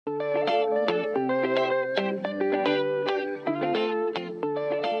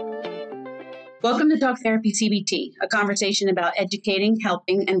Welcome to Talk Therapy CBT, a conversation about educating,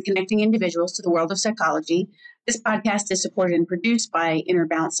 helping, and connecting individuals to the world of psychology. This podcast is supported and produced by Inner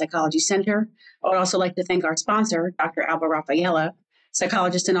Balance Psychology Center. I would also like to thank our sponsor, Dr. Alba Rafaela,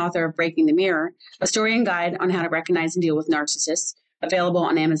 psychologist and author of Breaking the Mirror, a story and guide on how to recognize and deal with narcissists, available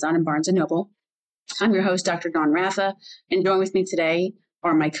on Amazon and Barnes & Noble. I'm your host, Dr. Dawn Raffa, and join with me today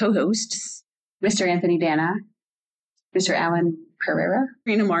are my co-hosts, Mr. Anthony Dana, Mr. Alan Pereira,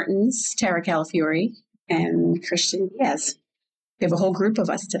 Rena Martins, Tara Calafiore, and Christian Diaz. We have a whole group of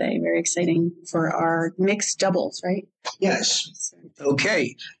us today. Very exciting for our mixed doubles, right? Yes.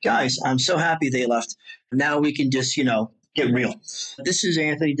 Okay. Guys, I'm so happy they left. Now we can just, get real. This is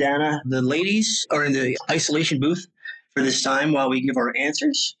Anthony Dana. The ladies are in the isolation booth for this time while we give our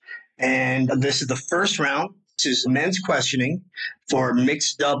answers. And this is the first round. This is men's questioning for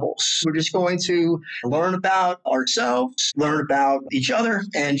mixed doubles. We're just going to learn about ourselves, learn about each other,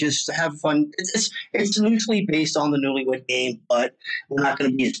 and just have fun. It's loosely based on the Newlywed Game, but we're not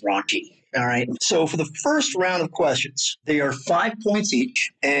going to be as raunchy. All right. So for the first round of questions, they are 5 points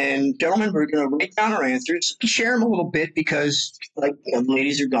each. And gentlemen, we're going to write down our answers, share them a little bit because the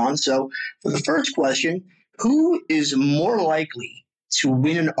ladies are gone. So for the first question, who is more likely to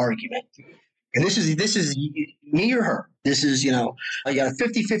win an argument? And this is me or her. This is, I got a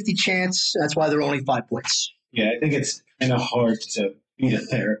 50-50 chance. That's why they're only 5 points. Yeah, I think it's kind of hard to beat a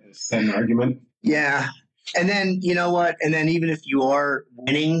therapist in an argument. Yeah. And then, you know what? And then even if you are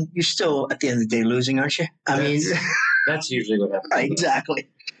winning, you're still, at the end of the day, losing, aren't you? That's usually what happens. Right, exactly.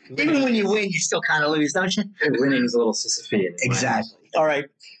 Even when you win, you still kind of lose, don't you? Winning is a little Sisyphean. Exactly. All right.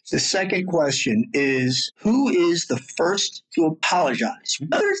 The second question is, who is the first to apologize?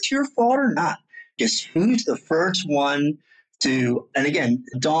 Whether it's your fault or not, just who's the first one to, and again,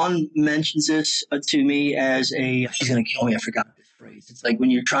 Dawn mentions this to me as she's going to kill me, I forgot this phrase. It's like when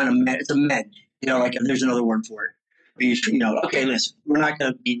you're trying to, it's a mend, there's another word for it. Okay, listen, we're not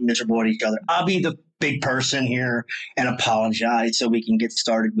going to be miserable at each other. I'll be the big person here and apologize so we can get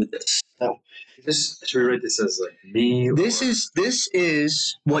started with this. So, Should we write this as like me? This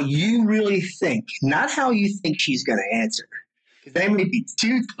is what you really think, not how you think she's going to answer. They may be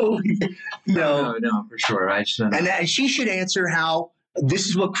too totally, No, for sure. I just and she should answer how this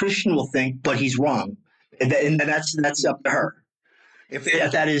is what Christian will think, but he's wrong, and that's up to her.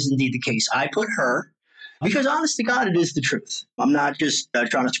 If that is indeed the case, I put her because, honest to God, it is the truth. I'm not just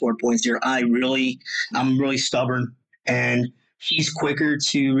trying to score points here. I'm really stubborn, and she's quicker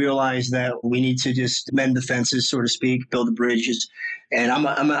to realize that we need to just mend the fences, so to speak, build the bridges. And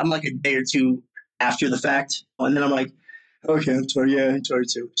I'm like a day or two after the fact, and then I'm like, okay, I'm sorry. Yeah, I'm sorry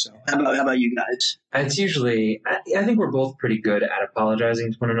too. So how about you guys? It's usually, I think we're both pretty good at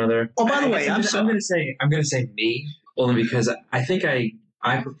apologizing to one another. Oh, by the way, I'm going to say me only because I think I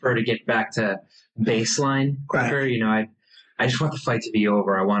prefer to get back to baseline quicker. Right. I just want the fight to be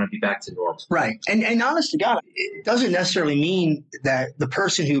over. I want to be back to normal. Right. And honest to God, it doesn't necessarily mean that the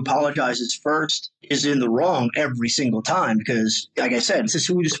person who apologizes first is in the wrong every single time because, like I said, this is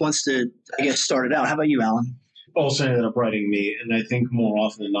who just wants to, start it out. How about you, Alan? Also ended up writing me, and I think more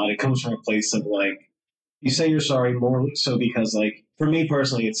often than not, it comes from a place of you say you're sorry more so because for me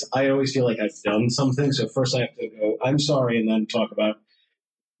personally, I always feel like I've done something. So first I have to go, I'm sorry, and then talk about,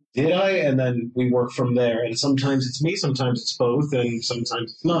 did I? And then we work from there. And sometimes it's me, sometimes it's both, and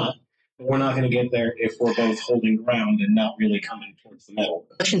sometimes it's not. But we're not going to get there if we're both holding ground and not really coming towards the middle.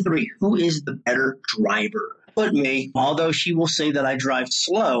 Question 3, who is the better driver? But me, although she will say that I drive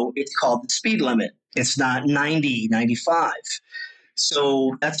slow, it's called the speed limit. It's not 90, 95.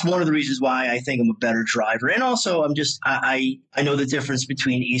 So that's one of the reasons why I think I'm a better driver. And also, I know the difference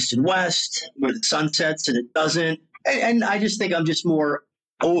between east and west, where the sun sets and it doesn't. And I just think I'm just more,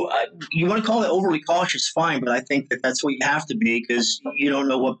 you want to call it overly cautious, fine. But I think that's what you have to be because you don't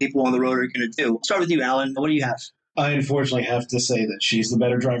know what people on the road are going to do. I'll start with you, Alan. What do you have? I unfortunately have to say that she's the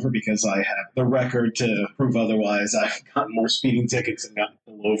better driver because I have the record to prove otherwise. I've gotten more speeding tickets and gotten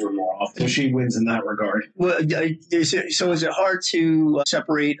pulled over more often. So she wins in that regard. Well, is it hard to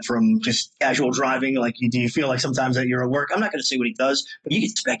separate from just casual driving? Do you feel like sometimes that you're at work? I'm not going to say what he does, but you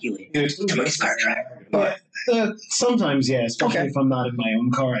can speculate. He's a car driver. But sometimes, yeah, especially if I'm not in my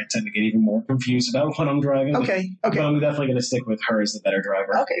own car, I tend to get even more confused about what I'm driving. Okay. But I'm definitely going to stick with her as the better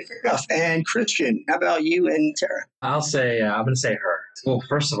driver. Okay, fair enough. And Christian, how about you and Tara? I'm going to say her. Well,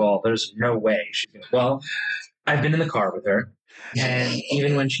 first of all, there's no way she's going to. Well, I've been in the car with her, and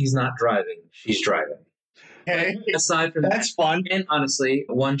even when she's not driving, she's driving. Okay. Aside from that's fun. And honestly,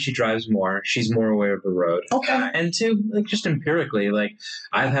 one, she drives more. She's more aware of the road. Okay. And two, just empirically,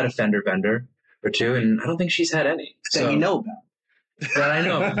 I've had a fender bender or two, and I don't think she's had any. That you know about. that I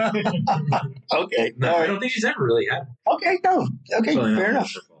know of. Okay. No, All I right. don't think she's ever really had. Okay. No. Okay. Really Fair not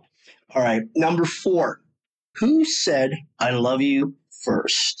enough. wonderful. All right. Number 4. Who said I love you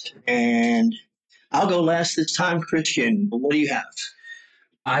first? And I'll go last this time, Christian. What do you have?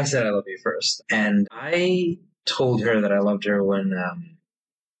 I said I love you first, and I told her that I loved her when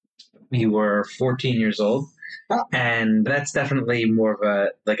we were 14 years old. Oh. And that's definitely more of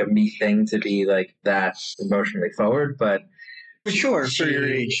a me thing to be like that emotionally forward, but For sure, for your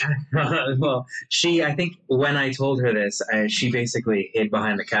age. well, I think when I told her this, she basically hid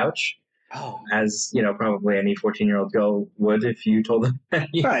behind the couch, Oh. as probably any 14-year-old girl would if you told them that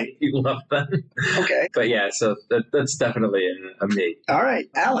Right. you love them. Okay. But yeah, so that's definitely a me. All right.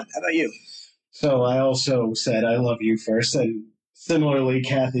 Alan, how about you? So I also said I love you first, and similarly,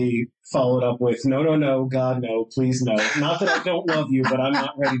 Kathy followed up with no, God no, please no. Not that I don't love you, but I'm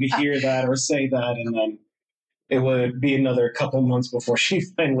not ready to hear that or say that, and then it would be another couple months before she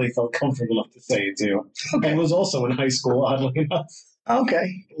finally felt comfortable enough to say it too. Okay. And was also in high school, oddly enough.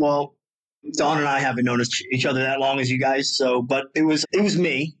 Okay. Well, Dawn and I haven't known each other that long as you guys, but it was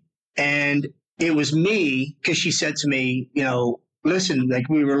me, and it was me because she said to me, listen, like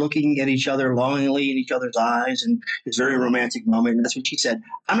we were looking at each other longingly in each other's eyes, and it's a very romantic moment. And that's what she said.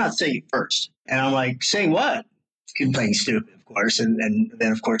 I'm not saying it first, and I'm like, say what? Playing stupid, of course, and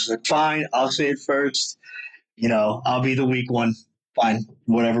then of course, like, fine, I'll say it first. I'll be the weak one. Fine,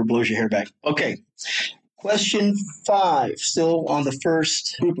 whatever blows your hair back. Okay. Question 5, still on the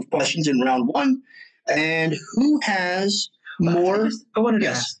first group of questions in round 1. And who has more? I wanted to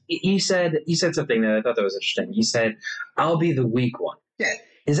Yes. ask. You said something that I thought that was interesting. You said, "I'll be the weak one." Yeah.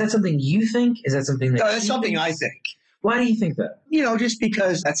 Is that something you think? Is that something that? No, that's something I think. Why do you think that? Just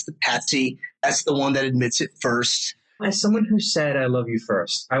because that's the patsy. That's the one that admits it first. As someone who said "I love you"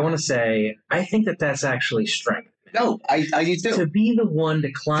 first, I want to say I think that that's actually strength. No, I do too. To be the one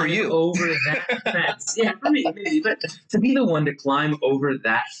to climb For you. over that fence. Yeah, for me, maybe. But to be the one to climb over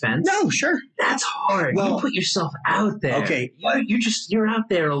that fence. No, sure. That's hard. Well, you put yourself out there. Okay. You're out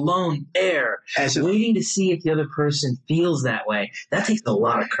there alone there, waiting to see if the other person feels that way. That takes a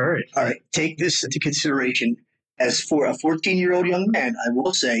lot of courage. All right. Take this into consideration. As for a 14-year-old young man, I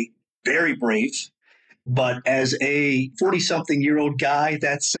will say very brave. But as a 40-something-year-old guy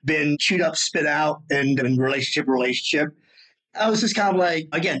that's been chewed up, spit out, and in relationship, I was just kind of like,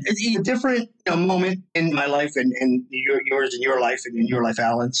 again, it's a different moment in my life and yours and your life and in your life,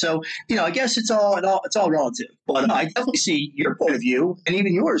 Alan. So, I guess it's all relative. But I definitely see your point of view and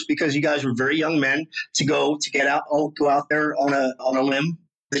even yours because you guys were very young men to go out there on a limb,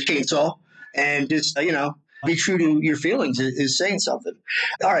 the chainsaw, and just be true to your feelings is saying something.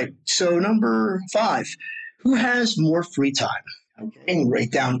 All right. So number 5, who has more free time? Okay.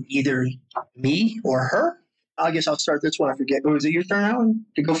 Write down either me or her. I guess I'll start this one. I forget. Was it your turn, Alan,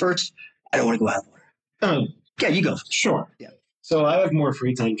 to go first? I don't want to go out of order. Yeah, you go. Sure. Yeah. So I have more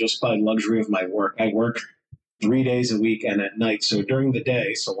free time just by luxury of my work. I work 3 days a week and at night. So during the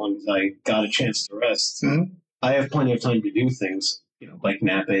day, so long as I got a chance to rest, I have plenty of time to do things, like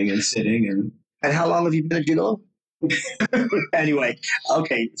napping and sitting. And how long have you been a gigolo? Anyway,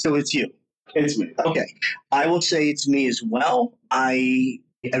 okay, so it's you. It's me. Okay, I will say it's me as well.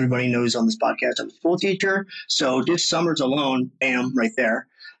 Everybody knows on this podcast I'm a school teacher, so just summers alone, bam, right there.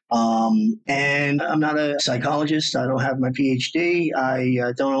 And I'm not a psychologist. I don't have my PhD.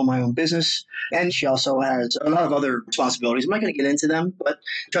 I don't own my own business. And she also has a lot of other responsibilities. I'm not going to get into them, but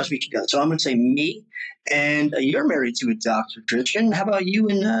trust me, she does. So I'm going to say me. And you're married to a doctor, Christian. How about you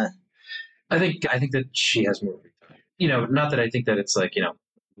and I think that she has more free time. Not that I think that it's like,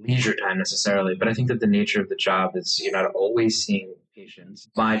 leisure time necessarily, but I think that the nature of the job is you're not always seeing patients.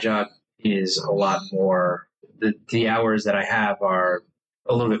 My job is a lot more, the hours that I have are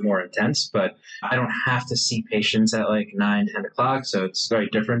a little bit more intense, but I don't have to see patients at like 9, 10 o'clock. So it's very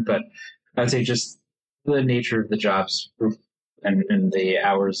different, but I would say just the nature of the jobs and the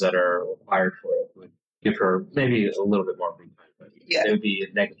hours that are required for it would give her maybe a little bit more free time, but it would be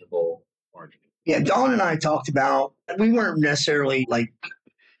a negligible margin. Yeah, Dawn and I talked about, we weren't necessarily like,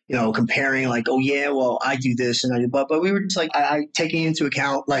 comparing like, oh yeah, well I do this and I do, but we were just like, I taking into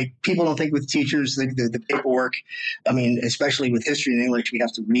account, like people don't think with teachers, the paperwork, I mean, especially with history and English, we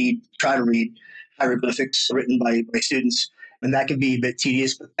have to try to read hieroglyphics written by students. And that can be a bit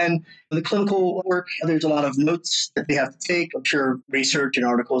tedious. But then the clinical work, there's a lot of notes that they have to take. I'm sure research and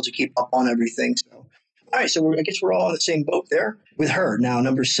articles to keep up on everything. So, all right, so I guess we're all in the same boat there with her. Now,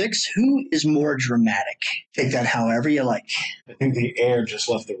 number 6, who is more dramatic? Take that however you like. I think the air just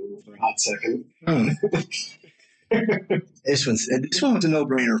left the room for a hot second. This one was a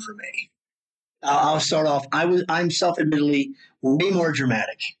no-brainer for me. I'll start off. I'm self-admittedly way more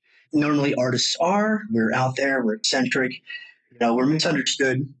dramatic. Normally artists are. We're out there. We're eccentric. We're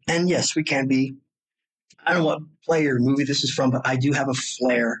misunderstood. And yes, we can be. I don't know what play or movie this is from, but I do have a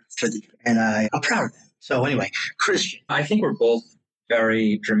flair for and I'm proud of that. So anyway, Christian. I think we're both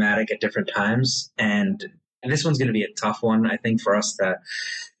very dramatic at different times, and this one's going to be a tough one, I think, for us to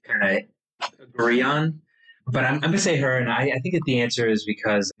kind of agree on. But I'm going to say her, and I think that the answer is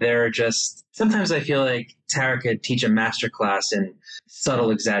because sometimes I feel like Tara could teach a master class in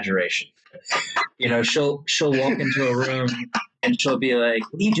subtle exaggeration. She'll walk into a room and she'll be like,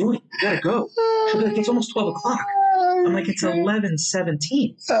 "What are you doing? You gotta go." She'll be like, "It's almost 12 o'clock." I'm like, "It's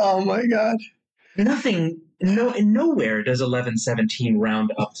 11:17. Oh my God. Nowhere does 11:17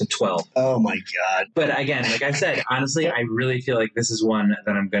 round up to 12. Oh my God. But again, like I said, honestly, I really feel like this is one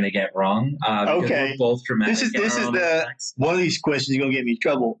that I'm going to get wrong. Okay. We're both dramatic. This is one of these questions is going to get me in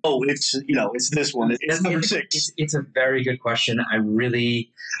trouble. Oh, it's this one. It's number 6. It's a very good question.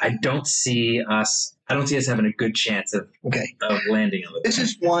 I don't see us having a good chance of landing on it. This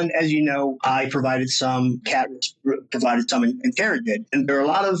is one, as you know, I provided some, Kat provided some, and Tara did. And there are a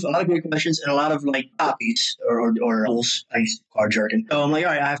lot of great questions and a lot of copies or rules. I used to call jargon. So I'm like,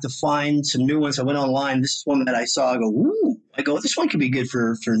 all right, I have to find some new ones. I went online. This is one that I saw. I go, this one could be good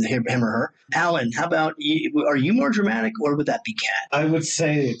for him or her. Alan, how about you? Are you more dramatic, or would that be Kat? I would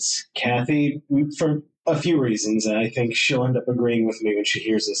say it's Kathy for a few reasons, and I think she'll end up agreeing with me when she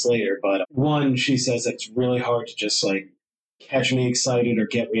hears this later. But one, she says it's really hard to just catch me excited or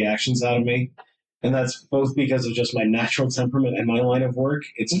get reactions out of me. And that's both because of just my natural temperament and my line of work.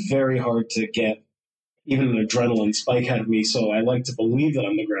 It's very hard to get even an adrenaline spike out of me, so I like to believe that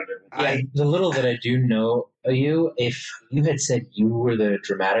I'm the grounder. Yeah, the little that I do know of you, if you had said you were the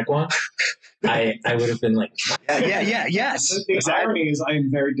dramatic one, I would have been like, yes. The irony is I am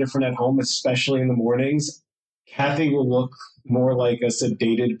very different at home, especially in the mornings. Kathy will look more like a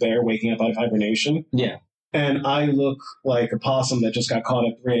sedated bear waking up out of hibernation. Yeah. And I look like a possum that just got caught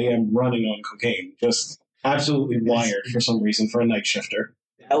at 3 a.m. running on cocaine. Just absolutely wired for some reason for a night shifter.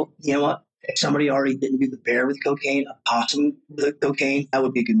 Oh, you know what? If somebody already didn't do the bear with cocaine, a possum with cocaine, that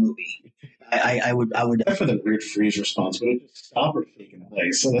would be a good movie. I would. Except for the weird freeze response, but it just stopped her taking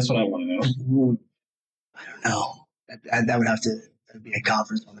place. So that's what I want to know. I don't know. That would have to be a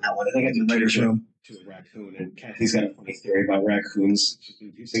conference on that one. I think I the writer's room. To a raccoon, and Kathy's got a funny theory about raccoons. She's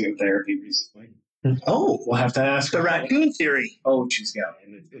been using in therapy recently. Oh, we'll have to ask the her. Raccoon theory. Oh, she's got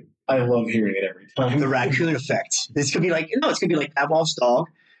it. I love hearing it every time. The raccoon effect. It's gonna be like Pavlov's dog,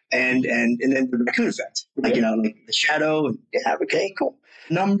 and then the raccoon effect. Like the shadow. And, yeah. Okay. Cool.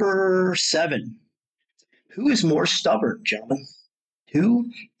 Number 7. Who is more stubborn, gentlemen? Who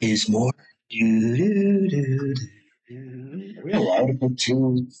is more? Are we allowed to put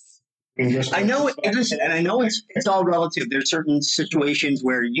 2? I know it. Listen, and I know it's all relative. There's certain situations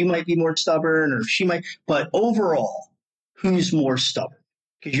where you might be more stubborn, or she might. But overall, who's more stubborn?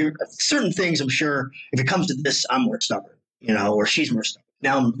 Because you're certain things. I'm sure if it comes to this, I'm more stubborn. Or she's more stubborn.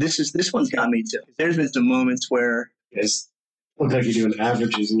 Now this one's got me too. There's been some moments where it's look like you're doing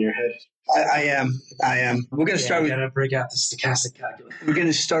averages in your head. I am. We're going to start with. Gotta break out the stochastic calculator. We're going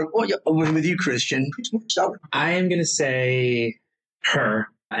to start with you, Christian. Who's more stubborn? I am going to say her.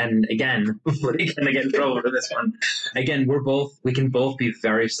 And again, we're going to get in trouble for this one. Again, we can both be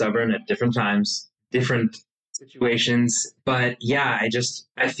very stubborn at different times, different situations. But yeah,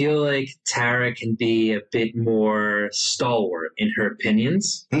 I feel like Tara can be a bit more stalwart in her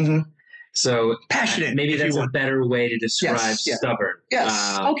opinions. Mm-hmm. So passionate. Maybe that's a better way to describe stubborn.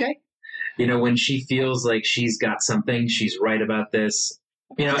 Yes. Okay. When she feels like she's got something, she's right about this.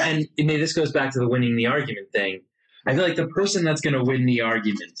 And maybe this goes back to the winning the argument thing. I feel like the person that's going to win the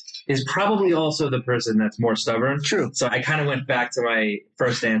argument is probably also the person that's more stubborn. True. So I kind of went back to my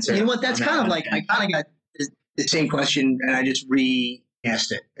first answer. You know what? That's kind of like I kind of got the same question and I just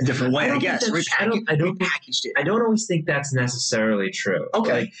re-asked it a different way. I guess repackaged it. I don't always think that's necessarily true.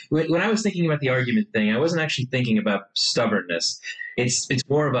 Okay. When I was thinking about the argument thing, I wasn't actually thinking about stubbornness. It's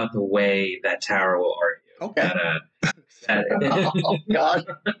more about the way that Tara will argue. Okay. Oh God!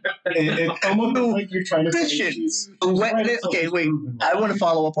 It's almost like you're trying to Christian. Okay, wait. I want to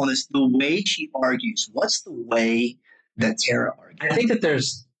follow up on this. The way she argues. What's the way that Tara argues? I think that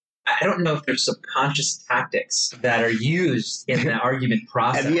I don't know if there's subconscious tactics that are used in the argument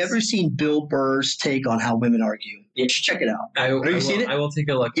process. Have you ever seen Bill Burr's take on how women argue? You should check it out. Have you seen it? I will take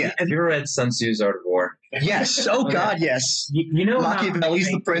a look. Yeah. Have you ever read Sun Tzu's Art of War? Yes. Oh God, yes. You know, Machiavelli's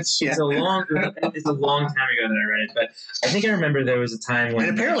the prince. Yeah. It's a long time ago that I read it, but I think I remember there was a time when.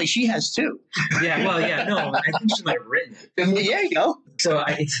 And apparently she has too. Yeah. Well, yeah. No, I think she might have written it. There you go. So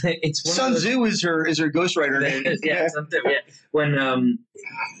it's one Sun of those, Tzu is her ghostwriter name. yeah, something, yeah. When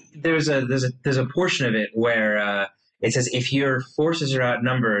there's a portion of it where it says if your forces are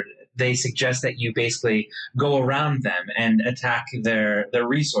outnumbered, they suggest that you basically go around them and attack their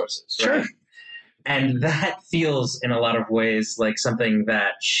resources. Right? Sure. And that feels in a lot of ways like something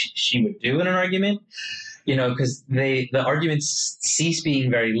that she would do in an argument, because the arguments cease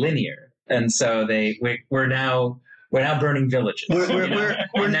being very linear, and so we're now burning villages.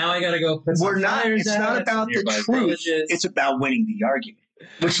 And now I got to go put some fires It's out not to about the nearby truth. villages. It's about winning the argument,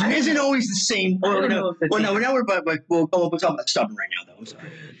 which isn't always the same. I don't know if it's Well, no, now we're we'll talk about stubborn right now, though. I'm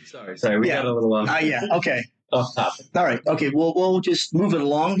sorry. Sorry, we Yeah. got a little off. Yeah. Okay. Off topic. All right. Okay. We'll just move it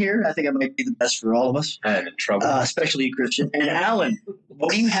along here. I think it might be the best for all of us, I'm in trouble. especially you, Christian. And Alan,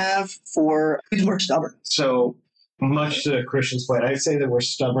 what do you have for who's more stubborn? So much to Christian's point, I'd say that we're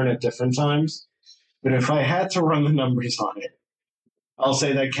stubborn at different times. But if I had to run the numbers on it, I'll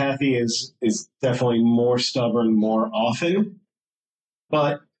say that Kathy is definitely more stubborn more often.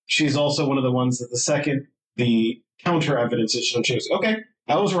 But she's also one of the ones that the second the counter evidence is shown, she goes, okay,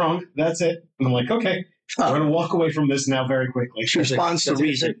 I was wrong. That's it. And I'm like, okay, we're going to walk away from this now very quickly. She responds to That's a good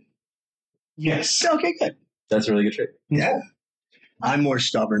reason. trick. Yes. Okay, good. That's a really good trick. Yeah. I'm more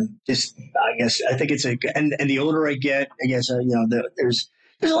stubborn. I think it's and the older I get, I guess, there's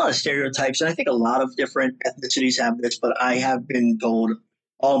a lot of stereotypes. And I think a lot of different ethnicities have this, but I have been told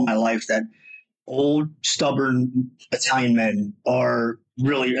all my life that old, stubborn Italian men are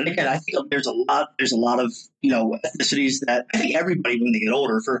really, and again, I think there's a lot of, ethnicities that I think everybody, when they get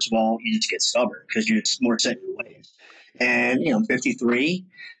older, first of all, you just get stubborn because you're just more set in your ways. And, I'm 53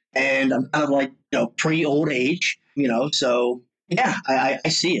 and I'm kind of like, pre-old age, so yeah, I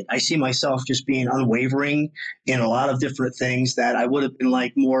see it. I see myself just being unwavering in a lot of different things that I would have been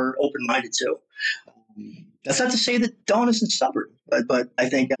like more open-minded to. That's not to say that Dawn isn't stubborn, but I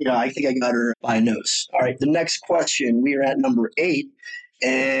think I got her by a nose. All right, the next question. We are at number 8,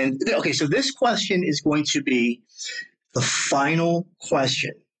 and okay, so this question is going to be the final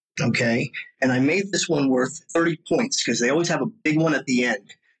question. Okay, and I made this one worth 30 points because they always have a big one at the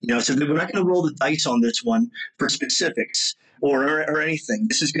end. So we're not going to roll the dice on this one for specifics or anything.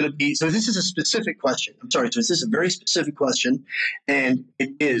 This is going to be, so this is a specific question. I'm sorry. So this is a very specific question. And it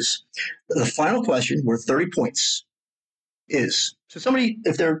is the final question worth 30 points is, so somebody,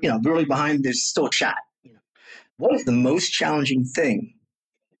 if they're, really behind, there's still a chat. What is the most challenging thing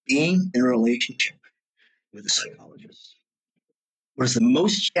being in a relationship with a psychologist? What is the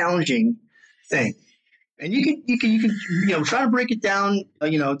most challenging thing? And you can try to break it down,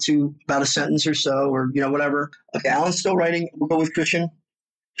 to about a sentence or so, or whatever. Okay, Alan's still writing. We'll go with Christian.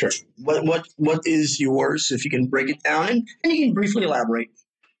 Sure. What is yours? If you can break it down, and you can briefly elaborate.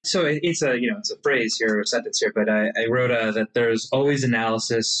 So it's a phrase here, a sentence here, but I wrote that there's always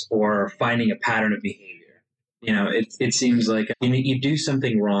analysis or finding a pattern of behavior. It seems like you do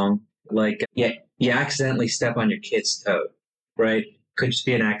something wrong, like you accidentally step on your kid's toe, right? Could just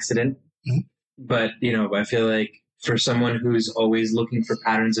be an accident. Mm-hmm. But, I feel like for someone who's always looking for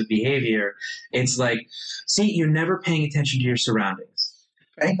patterns of behavior, it's like, see, you're never paying attention to your surroundings.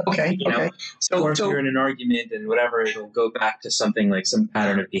 Okay. Or if you're in an argument and whatever, it'll go back to something like some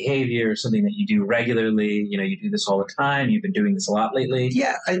pattern of behavior, something that you do regularly. You do this all the time. You've been doing this a lot lately.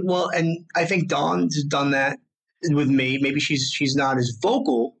 Yeah. And I think Dawn's done that with me. Maybe she's not as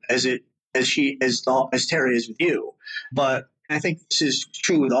vocal as Terry is with you, but I think this is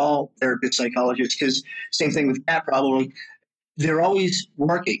true with all therapist psychologists, because same thing with Kat probably. They're always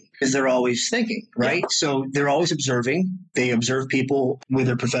working because they're always thinking, right? Yeah. So they're always observing. They observe people with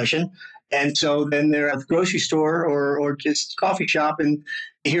their profession. And so then they're at the grocery store or just coffee shop and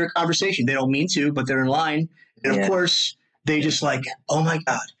they hear a conversation. They don't mean to, but they're in line. And of course, they just like, oh my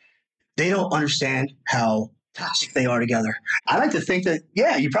God, they don't understand how toxic they are together. I like to think that,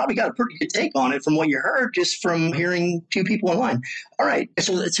 you probably got a pretty good take on it from what you heard just from hearing two people online. All right.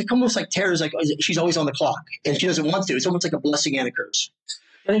 So it's almost like Tara's like, she's always on the clock and she doesn't want to. It's almost like a blessing and a curse.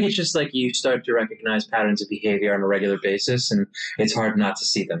 I think it's just like you start to recognize patterns of behavior on a regular basis and it's hard not to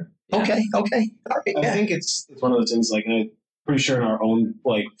see them. Okay. All right. I think it's one of those things, like, I'm pretty sure in our own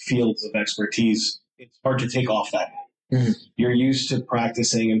fields of expertise, it's hard to take off that. Mm-hmm. You're used to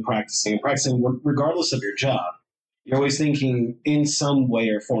practicing, regardless of your job. You're always thinking in some way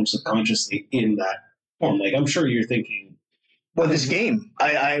or form subconsciously in that form. Like, I'm sure you're thinking, well, this game,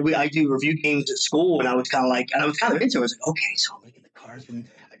 I do review games at school, and I was kind of into it. I was like, okay, so I'm looking at the cards, and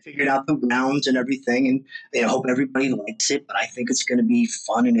I figured out the rounds and everything, and I hope everybody likes it, but I think it's going to be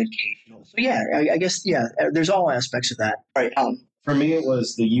fun and educational. So, I guess, there's all aspects of that. All right, For me, it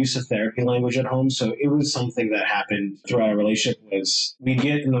was the use of therapy language at home. So it was something that happened throughout our relationship was we'd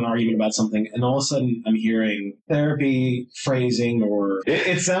get in an argument about something and all of a sudden I'm hearing therapy phrasing or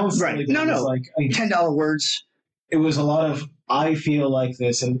it sounds Right. like, No, it was no. like $10 words. it was a lot of I feel like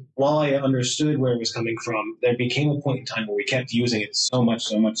this. And while I understood where it was coming from, there became a point in time where we kept using it so much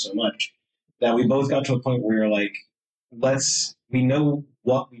that we both got to a point where we were like, we know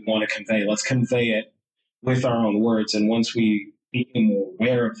what we want to convey. Let's convey it with our own words. And once we became more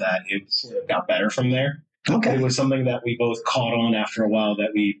aware of that, it sort of got better from there. Okay. It was something that we both caught on after a while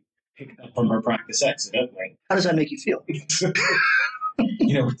that we picked up from our practice accidentally. How does that make you feel?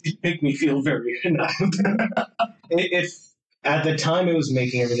 It made me feel very. If at the time it was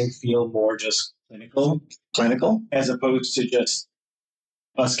making everything feel more just clinical, as opposed to just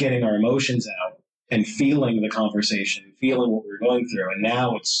us getting our emotions out and feeling the conversation, feeling what we were going through. And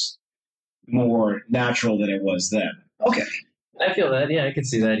now it's more natural than it was then. Okay. I feel that. Yeah, I can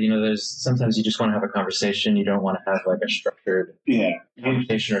see that. There's sometimes you just want to have a conversation. You don't want to have like a structured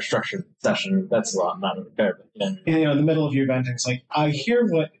conversation or structured session. That's a lot not really fair. But in the middle of your venting, it's like, I hear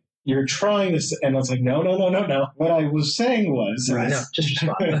what you're trying to say. And it's like, no. What I was saying was. Right. No, just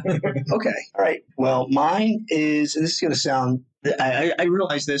respond. Okay. All right. Well, mine is, and this is going to sound, I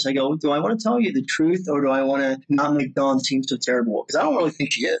realize this. I go, do I want to tell you the truth or do I want to not make Dawn seem so terrible? Because I don't really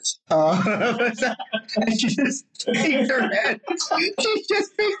think she is. She just shakes her head. She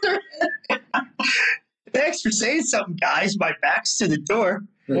just shakes her head. Thanks for saying something, guys. My back's to the door.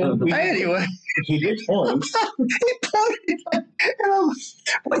 Anyway. He did point. He pointed.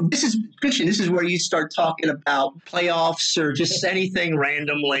 This is where you start talking about playoffs or just anything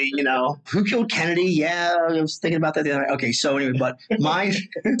randomly, Who killed Kennedy? Yeah, I was thinking about that the other night. Okay, so anyway, but mine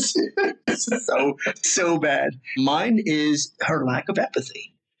is so bad. Mine is her lack of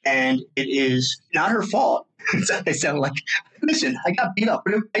empathy. And it is not her fault. I sound like, listen, I got beat up.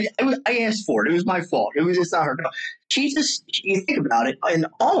 I asked for it. It was my fault. It's not her. No. You think about it, and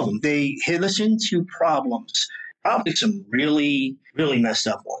all of them, they listen to problems, probably some really, really messed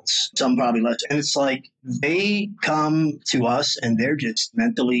up ones, some probably less. And it's like they come to us and they're just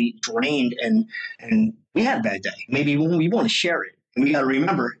mentally drained and we had a bad day. Maybe we want to share it. And we got to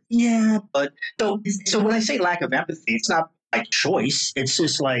remember, but so when I say lack of empathy, it's not like choice. It's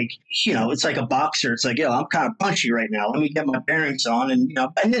just like, it's like a boxer. It's like, I'm kind of punchy right now. Let me get my bearings on and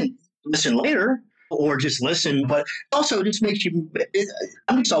then listen later or just listen. But also it just makes you,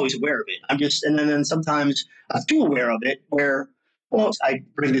 I'm just always aware of it. And then sometimes I'm too aware of it where, I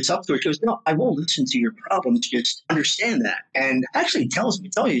bring this up to her. She goes, no, I won't listen to your problems. Just understand that. And actually tell you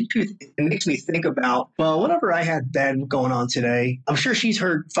the truth, it makes me think about, whatever I had bad going on today, I'm sure she's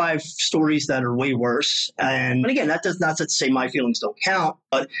heard 5 stories that are way worse. And again, that does not to say my feelings don't count,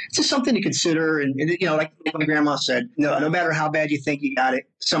 but it's just something to consider. And like my grandma said, no matter how bad you think you got it,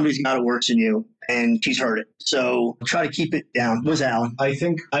 somebody's got it worse than you. And she's heard it. So try to keep it down. What's Alan? I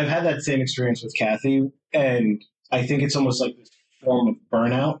think I've had that same experience with Kathy. And I think it's almost like this form of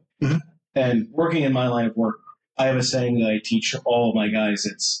burnout. Mm-hmm. And working in my line of work, I have a saying that I teach all of my guys.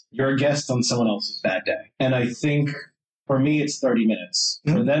 It's, you're a guest on someone else's bad day. And I think for me, it's 30 minutes.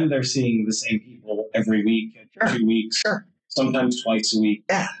 Mm-hmm. For them, they're seeing the same people every week, 2 weeks, sometimes twice a week.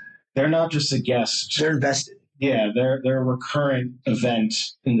 Yeah. They're not just a guest. They're invested. Yeah, they're a recurrent event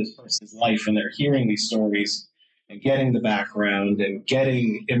in this person's life, and they're hearing these stories and getting the background and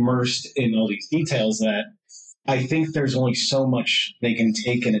getting immersed in all these details that I think there's only so much they can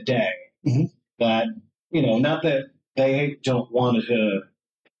take in a day. Mm-hmm. That, not that they don't want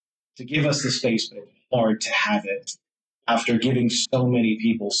to give us the space, but it's hard to have it after giving so many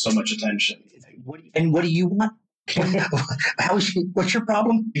people so much attention. And what do you want? What's your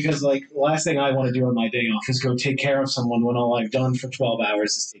problem? Because the last thing I want to do on my day off is go take care of someone when all I've done for 12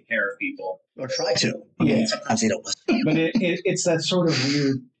 hours is take care of people. Or try to. Yeah. Sometimes they don't listen. But it's that sort of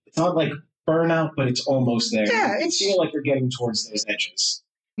weird, it's not like burnout, but it's almost there. Yeah, you feel like you're getting towards those edges.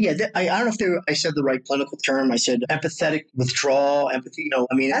 Yeah, I don't know if I said the right clinical term. I said empathetic withdrawal, empathy.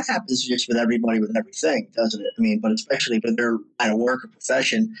 That happens just with everybody with everything, doesn't it? But especially with their kind of work or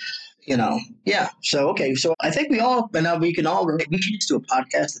profession. Yeah. So, okay. So I think we should just do a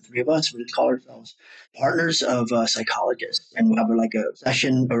podcast, the 3 of us. We just call ourselves partners of psychologists. And we'll have like a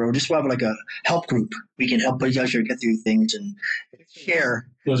session or just we'll have like a help group. We can help each other get through things and share.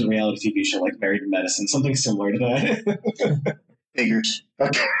 There was a reality TV show like Married to Medicine, something similar to that. Figures.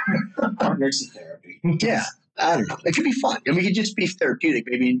 Okay. Partners in therapy. Yeah. I don't know. It could be fun. We could just be therapeutic.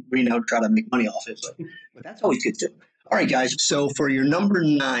 Maybe, try to make money off it. But that's always good too. All right, guys. So for your number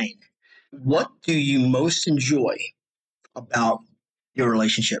 9, what do you most enjoy about your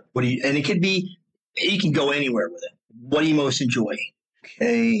relationship? And it could be, you can go anywhere with it. what do you most enjoy?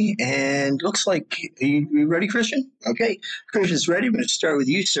 Okay, and looks like you ready, Christian? Okay, Christian's ready. I'm going to start with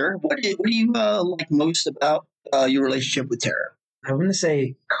you, sir. What do you like most about your relationship with Tara? I wouldn't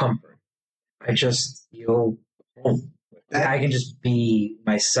say comfort. I just feel home. I can just be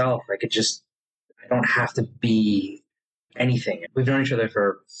myself. I don't have to be anything. We've known each other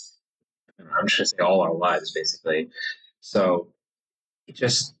for, I'm just going to say all our lives, basically. So it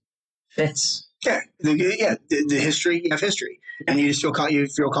just fits. Yeah, the history. You have history, and you just you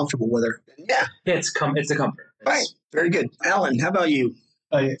feel comfortable with her. Yeah, It's a comfort. right. Very good, Alan. How about you?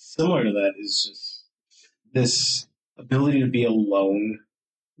 Similar to that is just this ability to be alone,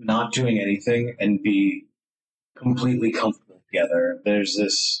 not doing anything, and be completely comfortable together. There's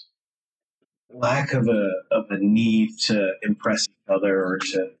this lack of a need to impress each other or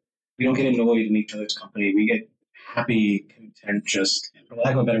we don't get annoyed in each other's company. We get happy, content, just for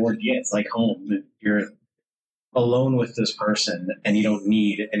lack of a better word, it's like home. That you're alone with this person and you don't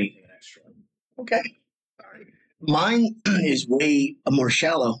need anything extra. Okay. All right. Mine is way more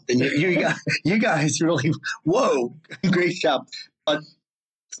shallow than you guys really. Whoa, great job. But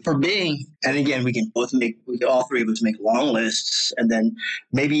for me, and again, we can all three of us make long lists, and then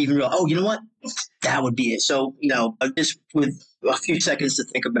maybe even go, oh, you know what? That would be it. So, just with a few seconds to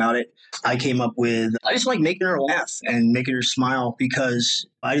think about it, I came up with, I just like making her laugh and making her smile because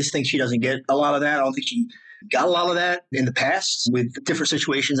I just think she doesn't get a lot of that. I don't think she got a lot of that in the past with different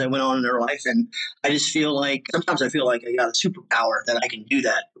situations that went on in her life. And I just feel like, sometimes I feel like I got a superpower that I can do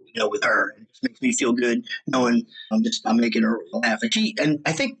that, with her. It just makes me feel good knowing I'm making her laugh. And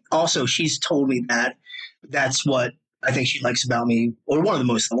I think also she's told me that that's what I think she likes about me, or one of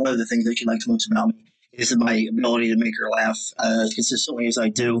the things that she likes most about me is my ability to make her laugh as consistently as I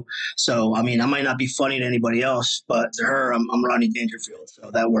do. So, I mean, I might not be funny to anybody else, but to her, I'm Rodney Dangerfield.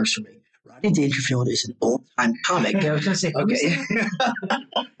 So that works for me. Rodney Dangerfield is an old-time comic. Yeah, I was going to say, okay.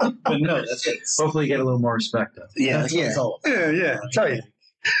 But no, that's it. Hopefully get a little more respect. Yeah. I'll tell you.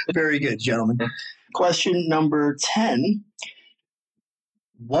 Very good, gentlemen. Question number 10.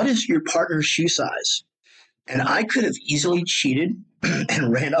 What is your partner's shoe size? And I could have easily cheated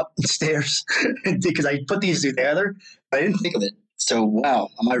and ran up the stairs because I put these together, but I didn't think of it. So, wow,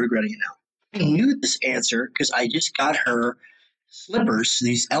 am I regretting it now? I knew this answer because I just got her slippers,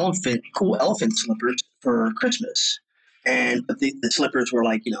 these cool elephant slippers for Christmas. And the slippers were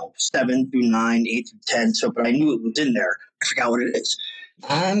like, 7 through 9, 8 through 10. So, but I knew it was in there. I forgot what it is.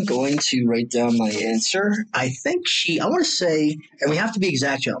 I'm going to write down my answer. I think I want to say, and we have to be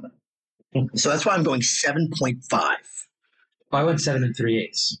exact, gentlemen. So that's why I'm going 7.5. I went 7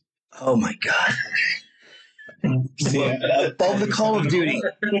 3/8. Oh my God. Above the Call of Duty.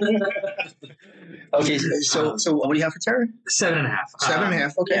 Okay, so what do you have for Tara? 7.5.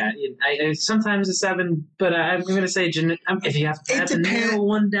 7.5, okay. Yeah, I sometimes a 7, but I'm going to say if you have to nail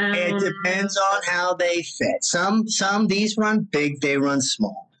one down. It depends on how they fit. Some these run big, they run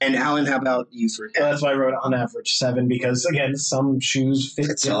small. And Alan, how about you for that's why I wrote on average 7 because again, some shoes fit.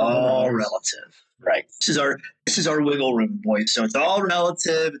 It's all relative, right? This is our wiggle room, boys. So it's all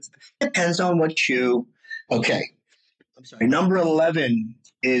relative. It depends on what shoe. Okay, I'm sorry. Number 11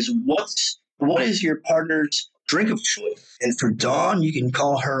 is what is your partner's drink of choice? And for Dawn, you can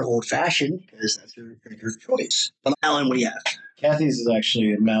call her old fashioned because that's her choice. But Alan, what do you have? Kathy's is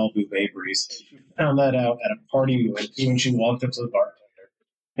actually a Malibu Bay Breeze. She found that out at a party when she walked up to the bartender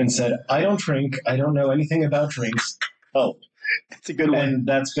and said, I don't drink. I don't know anything about drinks. Oh, that's a good one. And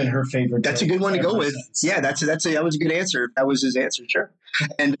that's been her favorite. That's a good one to go with. Since. Yeah, that was a good answer. That was his answer, sure.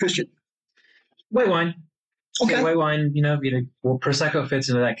 And Christian? White wine. Okay. White wine, Prosecco fits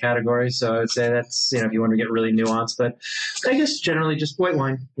into that category. So I would say that's, if you want to get really nuanced. But I guess generally just white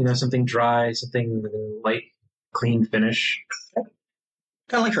wine, something dry, something with a light, clean finish. Kind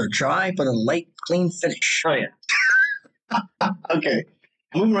of like her, dry, but a light, clean finish. Oh, yeah. Okay.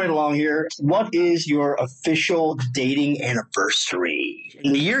 Moving right along here. What is your official dating anniversary?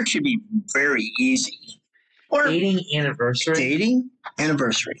 And the year should be very easy. Or dating anniversary? Dating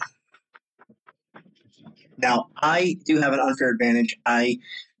anniversary. Now, I do have an unfair advantage. I'm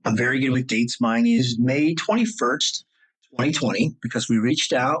very good with dates. Mine is May 21st, 2020, because I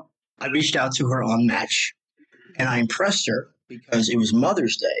reached out to her on Match, and I impressed her because it was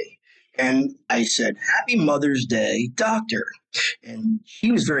Mother's Day. And I said, Happy Mother's Day, Doctor. And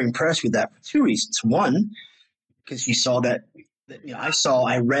she was very impressed with that for two reasons. One, because she saw that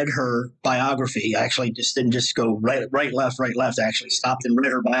I read her biography. I actually just didn't just go right, left. I actually stopped and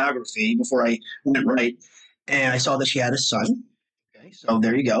read her biography before I went right. And I saw that she had a son. Okay, so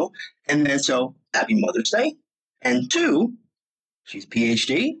there you go. And then Happy Mother's Day. And two, she's a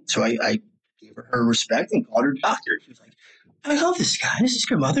PhD. So I gave gave her respect and called her doctor. She was like, I love this guy. This is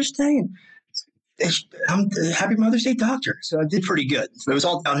good Mother's Day. And I'm the Happy Mother's Day doctor. So I did pretty good. So it was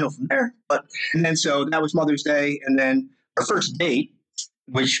all downhill from there. And then so that was Mother's Day. And then our first date,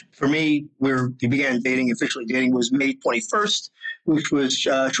 which for me, we began dating, officially dating, was May 21st, which was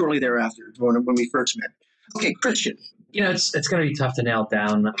shortly thereafter when we first met. Okay, Christian. It's going to be tough to nail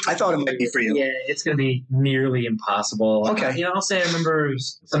down. I thought it might be for you. Yeah, it's going to be nearly impossible. Okay. I'll say I remember it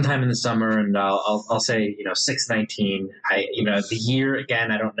was sometime in the summer, and I'll say 6/19. The year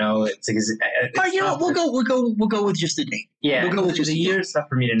again. I don't know. It's All right, we'll go with just the date. Yeah, we'll go with just the year is tough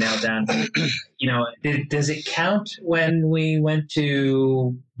for me to nail down. Does it count when we went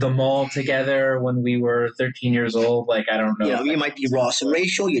to the mall together when we were 13 years old? Like, I don't know. You might be Ross and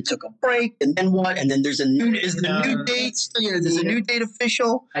Rachel. You took a break, and then what? And then there's a new date. There's a new date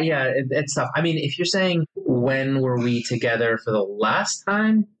official. It's tough. I mean, if you're saying when were we together for the last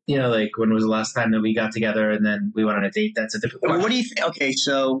time? Like when was the last time that we got together and then we went on a date? That's a different question. What do you think? Okay,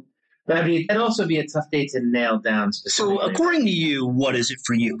 so that'd also be a tough date to nail down specifically. So according to you, what is it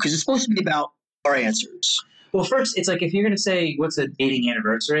for you? Because it's supposed to be about our answers. Well, first, it's like if you're going to say what's a dating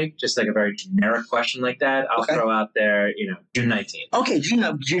anniversary, just like a very generic question like that, I'll throw out there, June 19th. Okay, June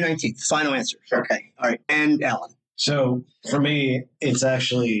 19th, final answer. Sure. Okay, all right. And Alan? So for me, it's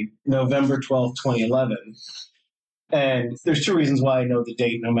actually November 12th, 2011. And there's two reasons why I know the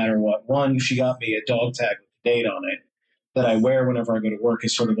date no matter what. One, she got me a dog tag with the date on it that I wear whenever I go to work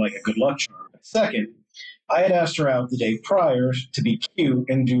as sort of like a good luck charm. Second, I had asked her out the day prior to be cute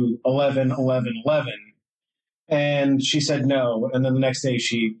and do 11-11-11. And she said no. And then the next day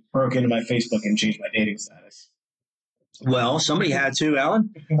she broke into my Facebook and changed my dating status. Well, somebody had to,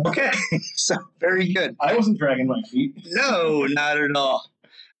 Alan. Okay, so very good. I wasn't dragging my feet. No, not at all.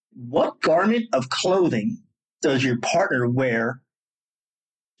 What garment of clothing does your partner wear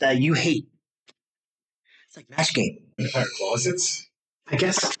that you hate? It's like match game. Our closets. I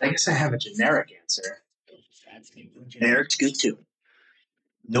guess I have a generic answer. Generic's good too.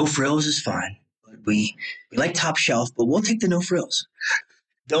 No frills is fine. We like top shelf, but we'll take the no frills.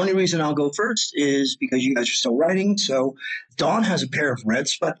 The only reason I'll go first is because you guys are still writing. So Dawn has a pair of red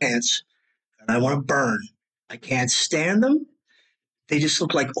sweatpants and I want to burn. I can't stand them. They just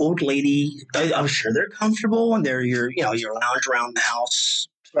look like old lady. I'm sure they're comfortable and they're your lounge around the house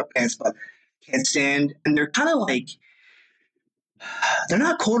sweatpants, but can't stand. And they're kind of like, they're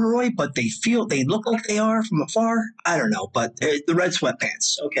not corduroy, but they look like they are from afar. I don't know, but the red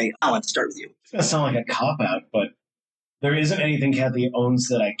sweatpants. Okay, I'll start with you. It's going to sound like a cop-out, but there isn't anything Kathy owns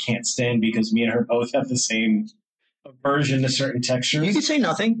that I can't stand because me and her both have the same aversion to certain textures. You can say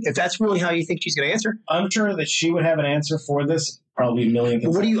nothing if that's really how you think she's going to answer. I'm sure that she would have an answer for this, probably a million.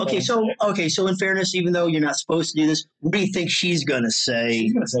 What do you? So in fairness, even though you're not supposed to do this, what do you think she's going to say?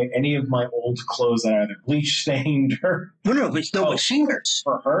 She's going to say any of my old clothes that are either bleach stained or what she wears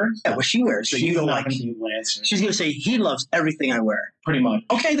for her. Yeah, what she wears that you don't like. She's going to say he loves everything I wear. Pretty much.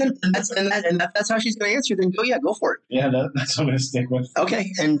 Okay, then that's how she's going to answer. Then go for it. Yeah, that's what I'm going to stick with.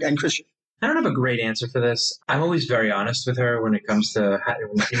 Okay, and Christian. I don't have a great answer for this. I'm always very honest with her when it comes to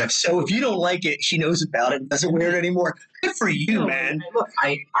So if you don't like it, she knows about it and doesn't wear it anymore. Good for you, man. Look,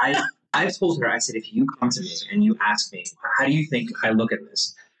 I've told her, I said, if you come to me and you ask me, how do you think I look at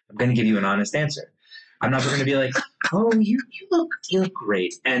this? I'm going to give you an honest answer. I'm not going to be like, oh, you look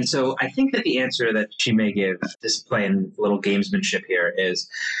great. And so I think that the answer that she may give, just playing a little gamesmanship here, is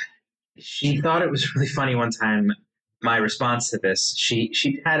she thought it was really funny one time. My response to this, she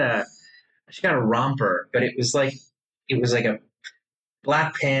got a romper, but it was like a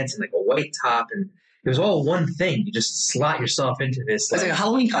black pants and like a white top, and it was all one thing. You just slot yourself into this. It's like a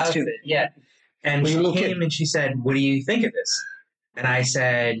Halloween costume. Outfit. Yeah. And she came and she said, "What do you think of this?" And I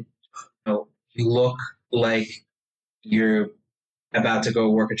said, "Oh, you look like you're about to go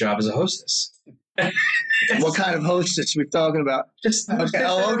work a job as a hostess." What kind of hostess we're talking about? Just okay.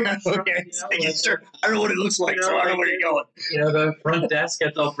 Oh, okay. Sure. I don't know what it looks like, so I don't know where you're going. The front desk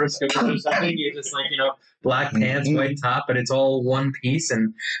at Del Frisco or something. You're just like, black pants, white top, but it's all one piece.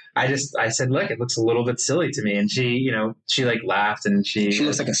 And I said, look, it looks a little bit silly to me. And she like laughed and she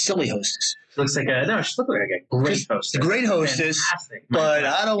looks like a silly hostess. She looks like she looks like a great hostess. Great hostess. Fantastic. But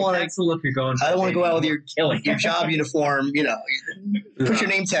I don't want to. That's the look you're going for. I don't want to go out with your job uniform. Put your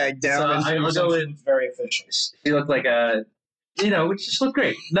name tag down. So I'll go with very official. She looked like a. Which just looked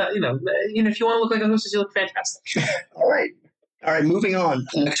great. If you want to look like a hostess, you look fantastic. All right. Moving on.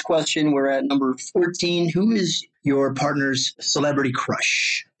 Next question. We're at number 14. Who is your partner's celebrity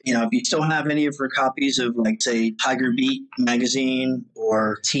crush? If you still have any of her copies of, like, say, Tiger Beat magazine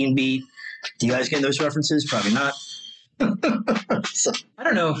or Teen Beat, do you guys get those references? Probably not. So, I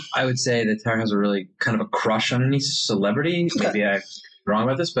don't know if I would say that Tara has a really kind of a crush on any celebrity. Maybe I'm wrong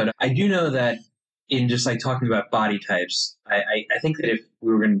about this, but I do know that in just like talking about body types, I think that if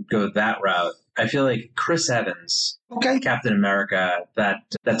we were going to go that route, I feel like Chris Evans, okay. Captain America, that'll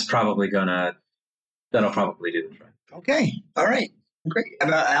probably do the trick. Okay. All right. Great. How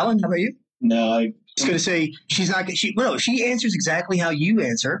about Alan? How about you? No, I was going to say she's not. She answers exactly how you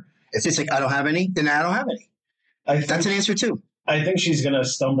answer. If it's like I don't have any, then I don't have any. That's an answer too. I think she's going to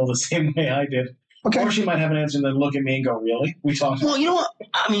stumble the same way I did. Okay. Or she might have an answer and then look at me and go, "Really? We talked." Well, you know what?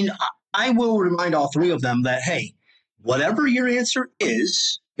 I mean, I will remind all three of them that hey, whatever your answer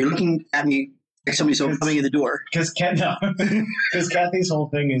is, you're looking at me like somebody's coming in the door. Because Kathy's whole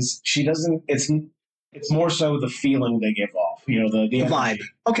thing is she doesn't. It's more so the feeling they give off. You know, the vibe.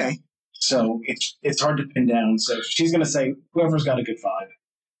 Okay. So it's hard to pin down. So she's going to say whoever's got a good vibe.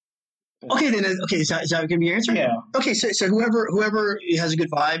 Okay, then. Okay, is that going to be your answer? Yeah. Okay, so whoever has a good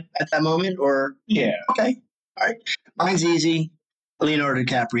vibe at that moment, or yeah. Okay, all right. Mine's easy. Leonardo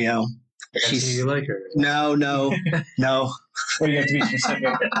DiCaprio. You like her? No. Well, you have to be specific.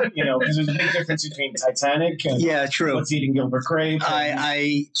 Because there's a big difference between Titanic and true. What's Eating Gilbert Grape.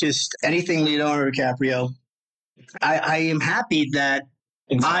 I just anything Leonardo DiCaprio. I am happy that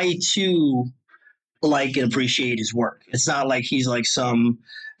I too like and appreciate his work. It's not like he's like some.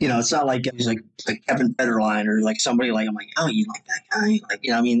 It's not like he's like Kevin Federline or like somebody like I'm like, oh, you like that guy? Like,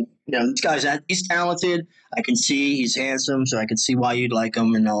 this guy's he's talented. I can see he's handsome, so I can see why you'd like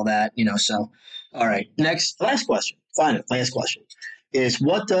him and all that. So, all right. Last question. Final, last question is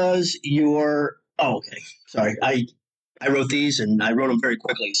what does your? Oh, okay. Sorry, I wrote these and I wrote them very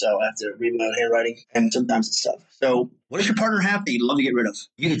quickly, so I have to read my own handwriting and sometimes it's tough. So, what does your partner have that you'd love to get rid of?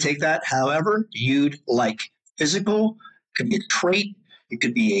 You can take that however you'd like. Physical could be a trait. It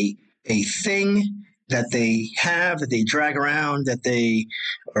could be a thing that they have, that they drag around, that they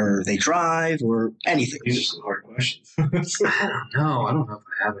drive, or anything. These are some hard questions. I don't know. I don't know if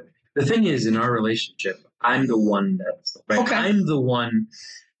I have it. The thing is, in our relationship, I'm the one that's right. Okay. I'm the one,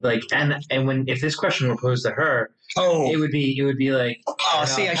 like, and if this question were posed to her, it would be like, I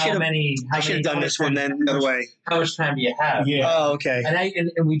should have done this one then the other way. How much time do you have? Yeah. Oh, okay.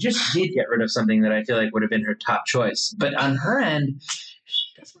 And we just did get rid of something that I feel like would have been her top choice, but on her end,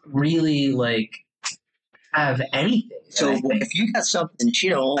 she doesn't really like have anything. So if you got something she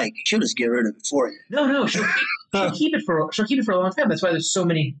don't like, she'll just get rid of it for you. No, she'll keep it for a long time. That's why there's so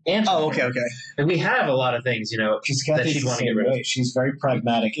many answers. Oh, okay. And we have a lot of things, that she'd want to get rid of. She's very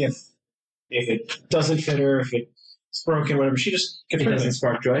pragmatic. If it doesn't fit her, if it's broken, whatever, she just gets rid of it. Doesn't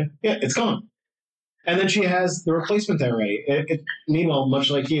spark joy. Yeah, it's gone. And then she has the replacement there ready. Meanwhile, much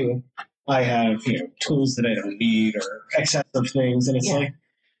like you, I have tools that I don't need or excessive things, and it's like,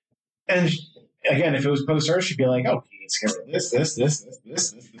 and again, if it was post her, she'd be like, "Oh, you get rid of this."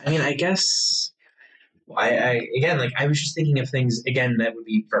 I mean, I guess I was just thinking of things again that would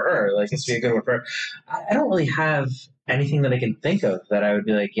be for her. Like this would be a good one for her. I don't really have anything that I can think of that I would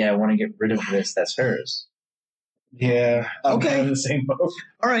be like, yeah, I want to get rid of this. That's hers. Yeah. Okay. I'm in the same boat.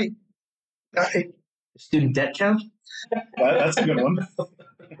 All right. Student debt count. That's a good one.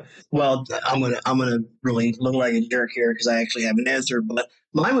 Well, I'm gonna really look like a jerk here because I actually have an answer, but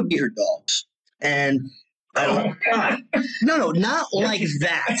mine would be her dogs. And I don't. God. No, not like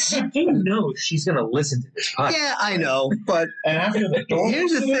that. You know she's gonna listen to this podcast. Yeah, I know, but And after the dog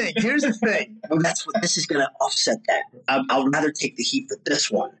here's the thing. Well, that's what this is going to offset that. I'll rather take the heat for this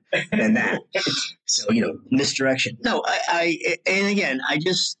one than that. So misdirection. No, and again, I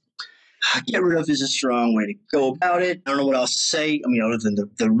just get rid of is a strong way to go about it. I don't know what else to say. I mean, other than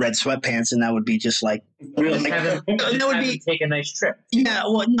the red sweatpants, and that would be just like real. That would be take a nice trip. Yeah,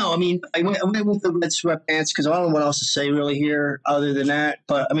 well, no, I mean, I went with the red sweatpants because I don't know what else to say really here other than that.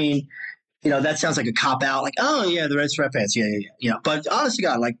 But I mean, that sounds like a cop out. Like, oh yeah, the red sweatpants, yeah. But honest to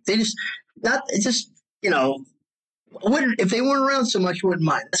God, like wouldn't if they weren't around so much, wouldn't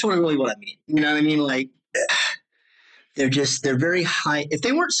mind. That's what I mean. You know what I mean? Like, they're very high. If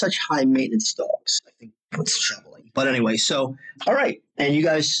they weren't such high maintenance dogs, I think it's troubling. But anyway, so all right, and you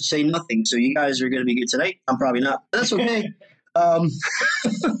guys say nothing, so you guys are going to be good tonight. I'm probably not. That's okay. I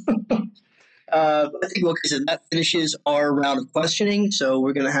think that finishes our round of questioning. So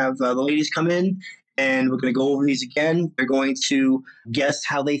we're going to have the ladies come in, and we're going to go over these again. They're going to guess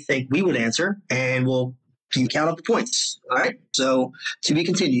how they think we would answer, and we'll count up the points. All right. So to be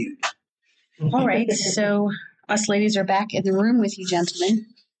continued. All right. So us ladies are back in the room with you, gentlemen,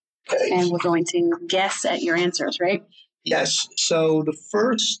 and we're going to guess at your answers, right? Yes. So the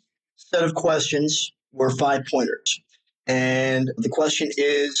first set of questions were 5-pointers. And the question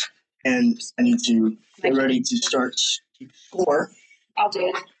is, and I need to get ready to start keep score. I'll do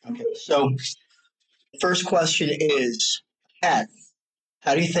it. Okay, so first question is, Kat,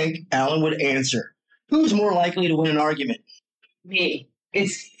 how do you think Alan would answer? Who's more likely to win an argument? Me.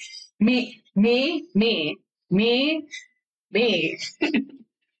 It's me.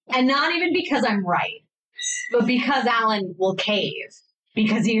 And not even because I'm right, but because Alan will cave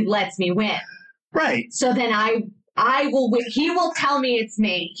because he lets me win. Right. So then I will win. He will tell me it's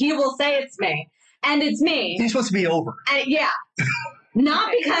me. He will say it's me. And it's me. He's supposed to be over. And yeah.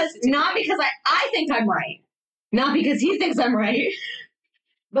 Not because I think I'm right. Not because he thinks I'm right.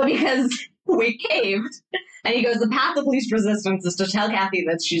 But because we caved. And he goes, the path of least resistance is to tell Kathy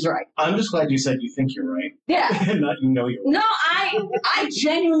that she's right. I'm just glad you said you think you're right. Yeah. And not you know you're right. No, I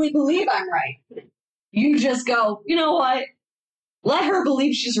genuinely believe I'm right. You just go, you know what? Let her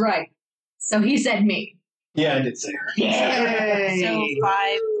believe she's right. So he said me. Yeah, I did say her. Yay! So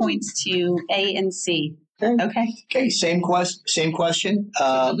 5 points to A and C. Okay. Okay, same question.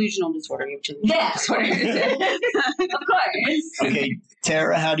 Delusional disorder. Yeah. Disorder. Of course. Okay,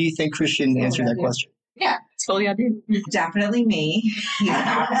 Tara, how do you think Christian answered that question? Yeah, it's fully I do. Definitely me. He's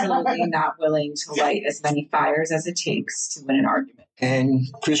absolutely not willing to light as many fires as it takes to win an argument. And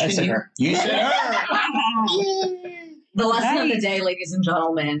Christian, I said her. You said her. The lesson of the day, ladies and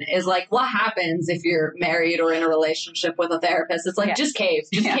gentlemen, is like, what happens if you're married or in a relationship with a therapist? It's like, Yeah. just cave.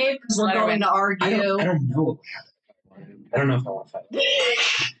 Just Yeah. cave because we're Let her going win. to argue. I don't know what would happen. I don't know if I want to fight.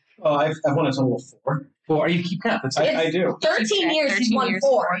 Oh, I've won a total of 4. Well, are you keeping up? That's I do. 13 years, he's 13 won years.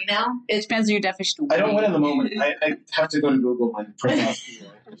 4, you know? It depends on your definition. of I don't win in the winning. moment. I have to go to Google and print out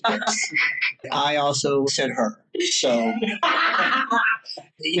the I also said her. So,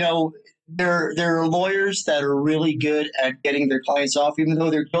 there are lawyers that are really good at getting their clients off, even though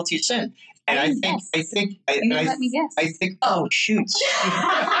they're guilty of sin. And I think, You didn't let me guess. oh, shoot.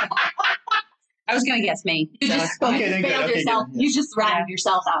 I was going to guess me. You so just, it's fine. Okay, then good. failed Okay, yourself. good. You just ratted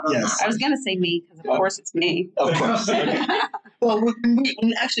yourself out on Yes. that. I was going to say me because, of course, it's me. Of course. Well,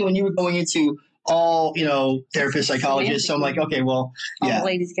 when you were going into all, therapist, psychologists, so I'm like, okay, well, All yeah. the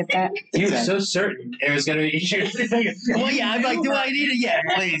ladies get that. You were so certain it was going to be easier. Well, yeah, I'm like, do I need it? Yeah,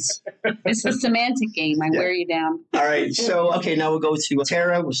 please. It's the semantic game. I wear you down. All right. So, okay, now we'll go to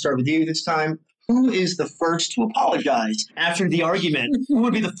Tara. We'll start with you this time. Who is the first to apologize after the argument? Who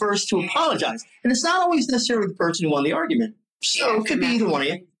would be the first to apologize? And it's not always necessarily the person who won the argument. So it could be either one of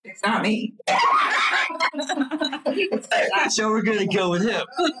you. It's not me. So we're going to go with him.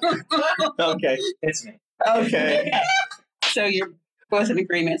 Okay. It's me. Okay. So you're both in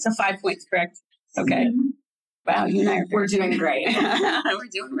agreement. So 5 points, correct? Okay. Wow, you and I are We're doing great. We're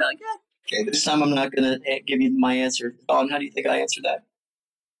doing really good. Okay, this time I'm not going to give you my answer. Dawn, how do you think I answered that?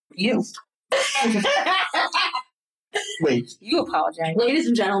 You. Wait. You apologize. Ladies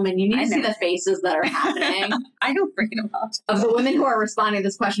and gentlemen, you need I to see know. the faces that are happening I don't freaking apologize. of the women who are responding to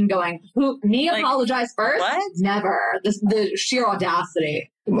this question going, me Like, apologize first? what? Never. The sheer audacity.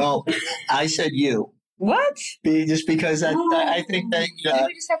 Well, I said you. What? Just because I think that Did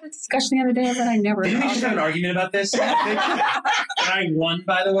we just have this discussion the other day about I never Didn't we just have an apologize? argument about this? And I won,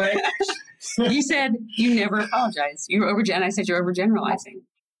 by the way. You said you never apologize. You were and I said you're overgeneralizing.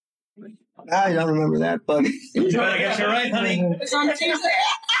 I don't remember that, but I guess you're right, honey. It's on Tuesday.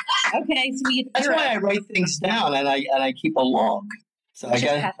 Okay, so we that's why I write things down and I keep a log. So I Which is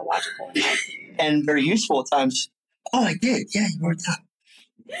got pathological. in my opinion. and very useful at times. Oh, I did. Yeah, you wrote it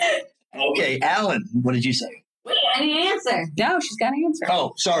down. Okay, Alan, what did you say? Any answer? No, she's got an answer.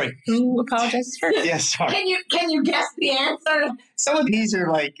 Oh, sorry. Who apologizes first? Yes, sorry. Can you guess the answer? Some of these are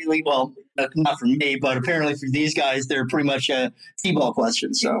well, not for me, but apparently for these guys, they're pretty much T-ball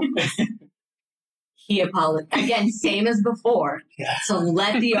questions. So He apologized. Again, same as before. Yeah. So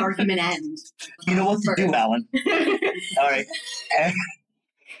let the argument end. you know what to do, Alan. All right.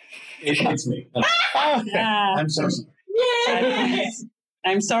 It's me. I'm so sorry.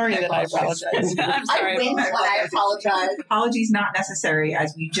 I'm sorry that I apologize. I'm I sorry. win when I apologize. Apologies not necessary,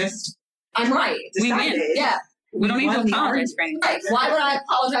 as we just I'm right. We win. decided. Yeah. We don't need to won the apologize for anything. Right. Why would I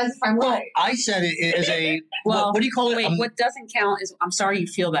apologize if I'm Well, right? I said it as a Well, what do you call it? Wait, what doesn't count is I'm sorry you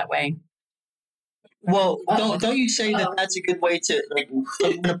feel that way. Well, don't you say that that's a good way to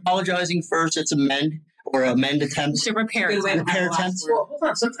when apologizing first? It's amend or amend attempts. To repair Good it. way to Repair have the last attempts. word. Well, hold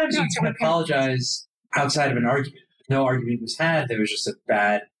on. Sometimes you can apologize outside of an argument. No argument was had. There was just a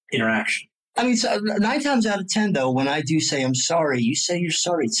bad interaction. I mean, so 9 times out of 10, though, when I do say I'm sorry, you say you're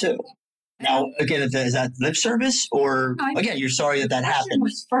sorry too. Now, again, is that lip service, or again, you're sorry that happened?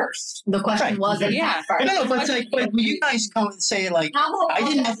 was first. The question Right. wasn't Yeah. first. No, but it's like, but when you guys come and say like, How about I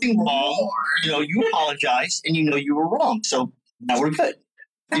did nothing wrong. You apologize, and you know you were wrong. So now we're good.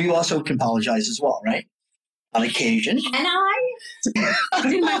 You also can apologize as well, right? on occasion. Can I? It's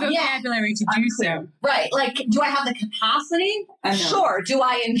in my vocabulary to do so. Right. Like, do I have the capacity? I know. Sure. Do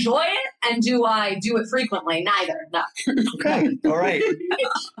I enjoy it? And do I do it frequently? Neither. No. Okay. All right.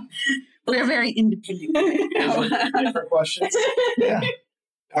 We're very independent. Different questions. Yeah.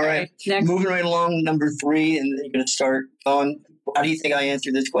 All right. Next. Moving right along, number 3, and you're going to start on. How do you think I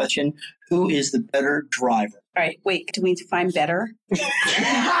answered this question? Who is the better driver? All right. Wait, do we define better?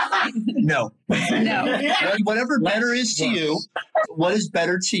 No. No. Whatever better is to you, what is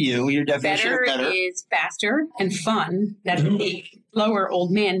better to you? Your definition Better of better. is faster and fun. That's me. Lower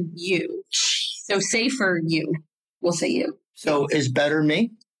old man you. So safer you. We'll say you. So is better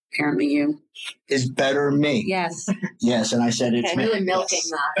me? Apparently you. Is better me? Yes. Yes, and I said it's Okay, me. really milking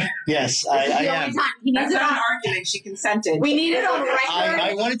that. Yes, I The am. only time he needs That's it not on. an argument. She consented. We need it on record.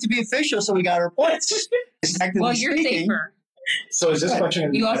 I want it to be official, so we got our points. Technically Well, you're speaking, safer. So is this question going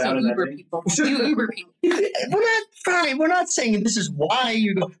to be You cut also out of Uber that? people. You Uber people. we're not fine. We're not saying this is why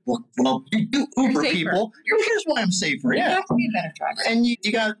you go. Well, you do Uber safer. people. Here's why I'm safer. You Yeah, have to be a better driver. and you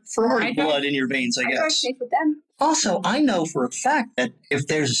got Ferrari I drive- blood in your veins, I I drive guess. safe with them. Also, I know for a fact that if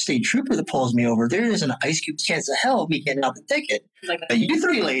there's a state trooper that pulls me over, there isn't an ice cube chance of hell of me getting out the ticket. Like But you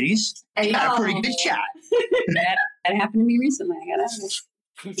 3 ladies got a pretty good shot. that happened to me recently. I got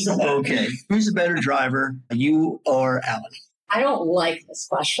out. Okay, who's the better driver, you or Alan? I don't like this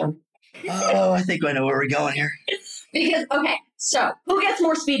question. Oh, I think I know where we're going here. Because, okay, so who gets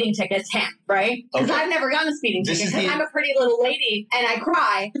more speeding tickets? Him, right? Because Okay. I've never gotten a speeding This ticket is because the- I'm a pretty little lady and I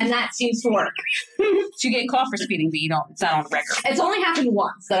cry, and that seems to work. So you get caught for speeding, but you don't. It's not on record. It's only happened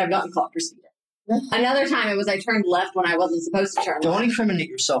once that I've gotten caught for speeding. Another time it was I turned left when I wasn't supposed to turn Don't left. incriminate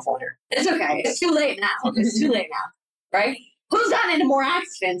yourself on here. It's okay. It's too late now. It's too late now, right? Who's gotten into more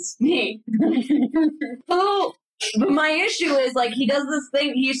accidents? Me. Who? But my issue is like he does this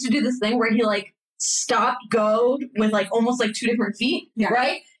thing. He used to do this thing where he like stopped go with like almost like 2 different feet, Yeah.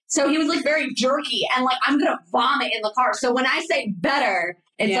 right? So he was like very jerky and like I'm gonna vomit in the car. So when I say better,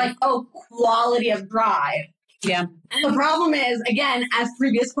 it's Yeah. like quality of drive. Yeah. And the problem is, again, as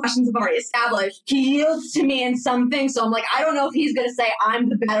previous questions have already established, he yields to me in some things. So I'm like, I don't know if he's going to say I'm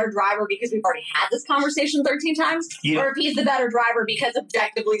the better driver because we've already had this conversation 13 times, Yeah. or if he's the better driver because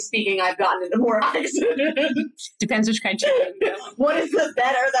objectively speaking, I've gotten into more accidents. Depends which kind. What is the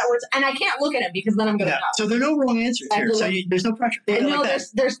better that we're? And I can't look at him because then I'm going to Yeah. know. So there are no wrong answers here. So there's no pressure. And Like no, that.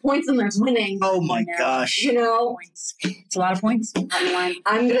 there's points and there's winning. Oh my No. gosh. You know, Points. It's a lot of points. On the line.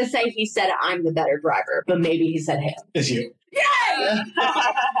 I'm going to say he said I'm the better driver, but maybe he said him. It's you. Yay!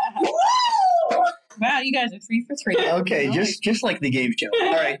 Wow, you guys are 3 for 3. Okay, just like the game show.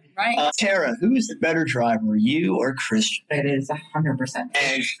 All right. Right? Tara, who is the better driver, you or Christian? It is 100%. And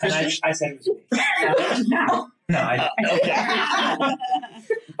And Christian. I said it was me. No. No, I Okay. I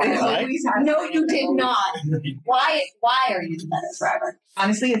All right. always have No, to you did always- not. Why are you the better driver?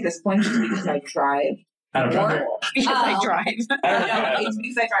 Honestly, at this point, it's because I drive I don't know. more. Because I Oh. drive. No, it's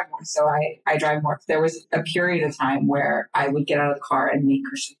because I drive more. So I drive more. There was a period of time where I would get out of the car and make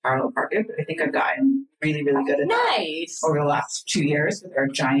Christian parallel park it, but I think I've gotten really, really good at that Nice. over the last 2 years with our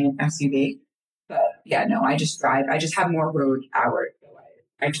giant SUV. But yeah, no, I just drive. I just have more road hours. So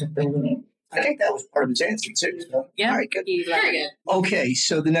I took the lead. I think that was part of his answer too. So. Yeah. All right, good. Very good. Okay,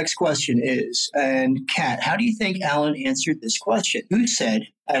 so the next question is, and Kat, how do you think Alan answered this question? Who said,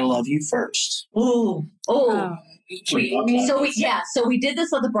 I love you first? Oh. Oh. So we did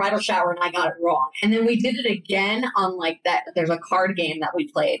this at the bridal shower and I got it wrong. And then we did it again on like that. There's a card game that we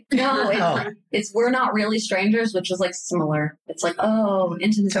played. No, Oh. it's We're Not Really Strangers, which is like similar. It's like,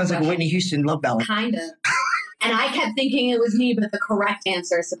 into the Sounds like a Whitney Houston love ballad. kind of. And I kept thinking it was me, but the correct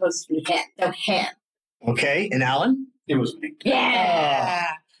answer is supposed to be him. So him. Okay, and Alan? It was me. Yeah.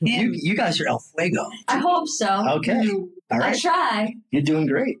 You guys are El Fuego. I hope so. Okay, all I right. try. You're doing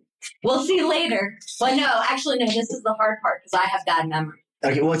great. We'll see later. But no, actually, no, this is the hard part because I have bad memory.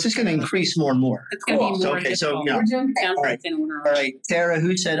 Okay, well, it's just going to increase more and more. It's going to Cool. be more Okay, so, difficult. yeah. We're doing great. Sounds All like right. it's in order. All right, Tara,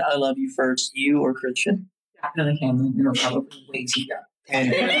 who said, I love you first, you or Christian? Definitely him. We were probably way too young.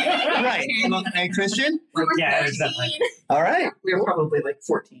 And, right, and Christian? We were Yeah, 13. exactly. All right. We were probably like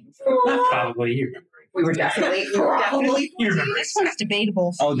 14. So Probably you remember. we were definitely. You remember. It's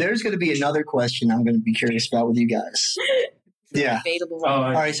debatable. Oh, there's going to be another question I'm going to be curious about with you guys. Yeah. Debatable.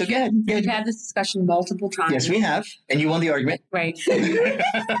 All right, so go ahead. We've had this discussion multiple times. Yes, we have. And you won the argument. Right.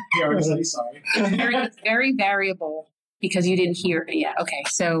 Yeah, I'm really sorry. Very, very variable because you didn't hear it yet. Okay,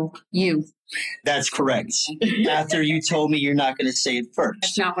 so you. That's correct. After you told me you're not going to say it That's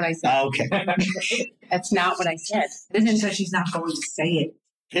first. not what I said. Okay. That's not what I said. This She isn't said she's not going to say it.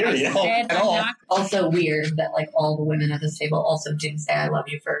 Here I you go. said At I'm all. not. Also weird that like all the women at this table also did say I love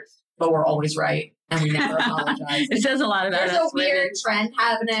you first. but we're always right and we never apologize. It says a lot about There's us. a weird women. trend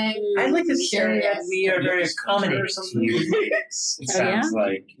happening. I'd like to say Curious. that we are very accommodating to you. It sounds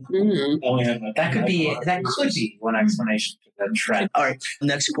like Mhm. Only have a- that could be one explanation for that trend. All right.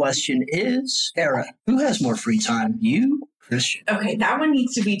 Next question is Tara. Who has more free time? You, Christian? Okay, that one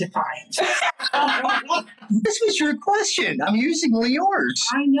needs to be defined. This was your question. I'm using yours.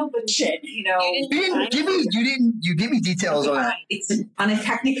 I know, but shit, you know. You give me details on that. It's on a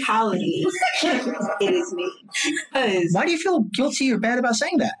technicality. It is me. Because Why do you feel guilty or bad about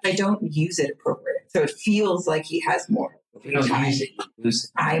saying that? I don't use it appropriately. So it feels like he has more. If you don't use it, you lose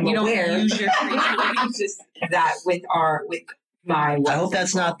it. I'm You don't aware. use your free time. It's just that with my I hope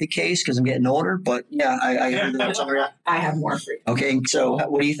that's not the case because I'm getting older, but yeah, I heard that. I have more free. Okay, so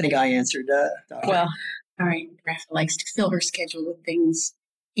what do you think I answered? Dr.? Well, all right. Rafa likes to fill her schedule with things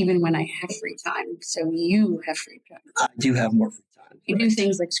even when I have free time. So you have free time. I do have more free time. You do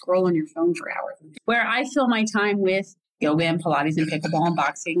things like scroll on your phone for hours. Where I fill my time with yoga and Pilates and pickleball and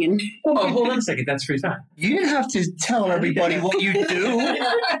boxing and Oh, hold on a second. That's free time. You didn't have to tell everybody what you do.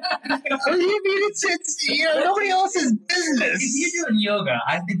 I mean, it's nobody else's If business. you're doing yoga,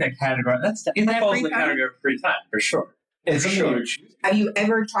 I think that category that Is that falls free in the time? category of free time for sure. It's For something sure. you're choosing. Have you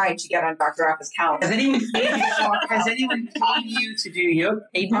ever tried to get on Dr. Rafa's calendar? Has anyone paid you to do yoga?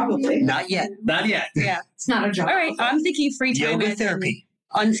 Probably. Not yet. Not yet. yeah. It's not a job. All right. I'm thinking free time Yoga as in therapy.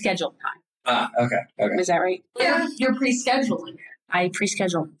 unscheduled time. Okay. Is that right? Yeah, you're pre-scheduling. I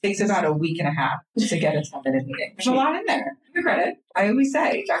pre-schedule. Takes about a week and a half to get a 10-minute meeting. There's a lot in there. Give her credit. I always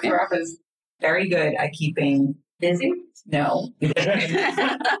say Dr. Rafa's very good at keeping Busy? no keeping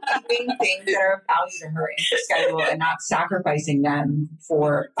things that are of value to her in her schedule and not sacrificing them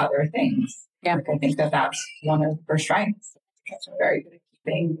for other things. Yeah. Like, I think that's one of her strengths. She's very good at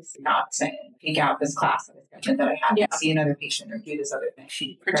keeping, not saying, take out this class on the schedule that I have Yeah. to see another patient or do this other thing.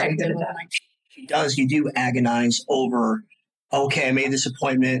 She Very Protective good of at that. my She does. You do agonize over, okay, I made this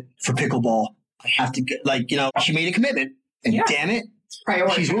appointment for pickleball. I have to get, she made a commitment. And Yeah. damn it,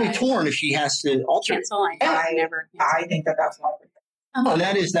 Prioritize. she's really torn if she has to alter it. cancel. I never. I think that's one of her. Oh,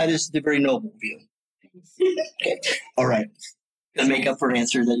 that is the very noble view. Okay. All right. Gonna make up for an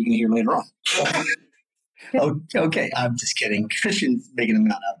answer that you can hear later on. Oh, okay. I'm just kidding. Christian's making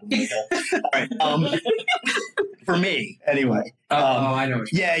him out of the window. All right. For me, anyway. I know.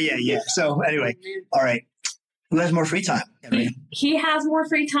 What Yeah. So anyway, all right. Who has more free time? He has more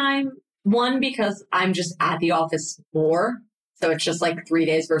free time. One, because I'm just at the office more. So it's just like 3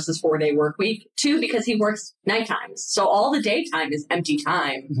 days versus 4-day work week. Two, because he works night times. So all the daytime is empty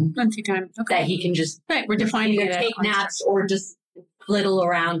time Plenty time. Okay. that he can just Right. We're defining either it as take naps or just flittle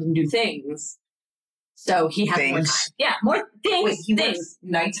around and do things. So he has more time. Things. Yeah, more things. Wait, he things. works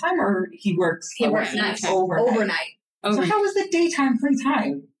nighttime or he works? He works overnight? nights. Overnight. So Overnight. how is the daytime free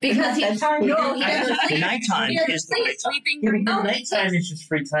time? Because he, Bedtime? no, he doesn't The sleep. nighttime He doesn't is the sleep. nighttime. Sleeping. Oh, nighttime is just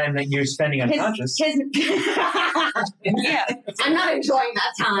free time that you're spending unconscious. Yeah. I'm not enjoying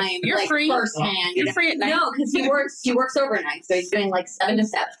that time. You're like, free. firsthand. You're free at night. No, because he works overnight, so he's doing like 7 to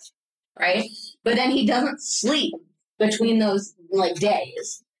 7, right? But then he doesn't sleep between those like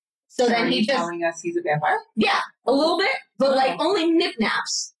days. So then Are he you just telling us he's a vampire? a little bit, but like only nip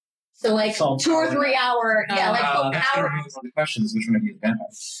naps. So like So 2 or 3 hour, like That's hour. one of the questions. Which one of you is vampire?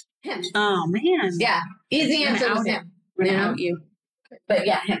 Him. Oh man. Yeah, easy I'm answer gonna was out him. We're gonna Yeah. out you. But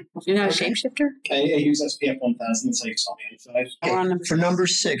yeah, him. You're not a shapeshifter. I use SPF 1000. It's like something inside. We're on number For number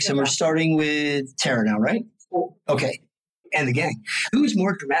 6, and we're starting with Tara now, right? Okay. And the gang. Who's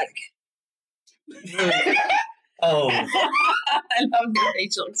more dramatic? Oh, I love the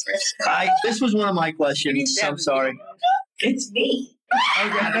Rachel expression. this was one of my questions. I'm sorry. It's me.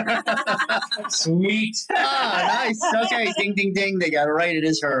 Sweet. Nice. Okay, ding, ding, ding. They got it right. It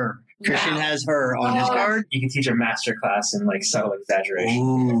is her. Christian has her on his card. You can teach a master class in like subtle exaggeration.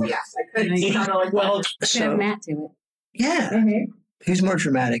 Ooh. Yes, I could. Nice. Well, Should have So, Matt do it. yeah. Who's more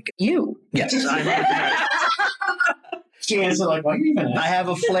dramatic? You. Yes, I'm more dramatic. she answered like, "Why are you even?" I have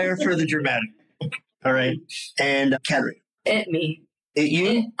a flair for the dramatic. All right. And Katerina, Me.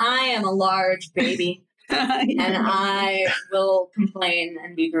 you? I am a large baby. And I will complain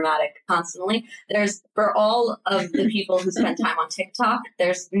and be dramatic constantly. There's, for all of the people who spend time on TikTok,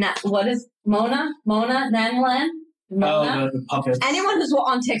 there's what is Mona Nanlan? Mona? the puppets. Anyone who's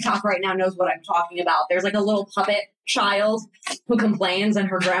on TikTok right now knows what I'm talking about. There's like a little puppet child who complains and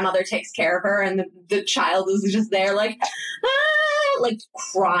her grandmother takes care of her, and the child is just there like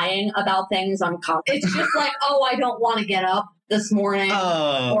crying about things it's just like, oh, I don't want to get up this morning.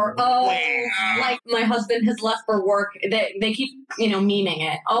 Oh. Or, like my husband has left for work. They keep, memeing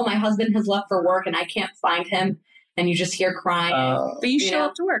it. Oh, my husband has left for work and I can't find him. And you just hear crying. But you You show know.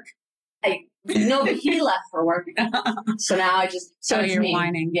 up to work. No, but he left for work. So now I just. So it's you're me.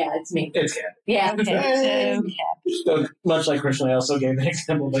 whining. Yeah, it's me. It's Kat. Yeah. Okay. So, much like Christian, I also gave an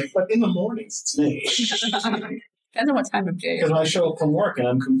example but in the mornings, it's me. Depends on what time of day. Because when I show up from work and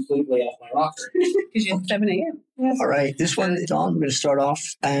I'm completely off my rocker. Because you're 7 a.m. All right, this one is on. We're going to start off.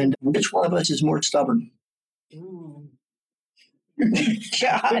 And which one of us is more stubborn?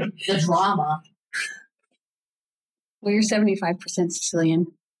 God. The drama. Well, you're 75% Sicilian.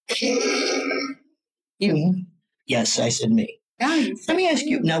 You. Yes, I said me. Yeah, Let me ask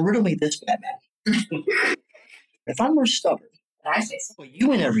you, now riddle me this, Batman. If I'm more stubborn, I say so. well, you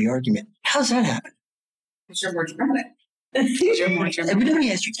win every argument. How's that happen? Because you're more dramatic. you're more German. Let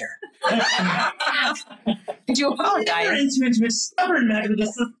me ask you, Tara. Did you apologize? Into stubborn matter with a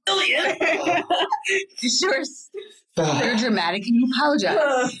Sicilian. You're dramatic and you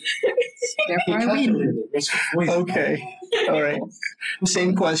apologize. Therefore, I win. Okay. All right.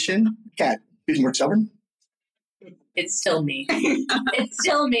 Same question. Kat, who's more stubborn? It's still me. It's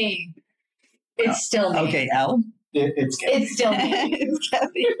still me. It's still me. Okay, Alan? It's Kat. It's still me.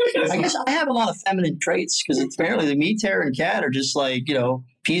 I guess I have a lot of feminine traits because apparently me, Tara, and Kat are just like,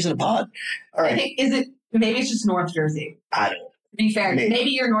 peas in a pod. All I right. think maybe it's just North Jersey. I don't. To be fair, maybe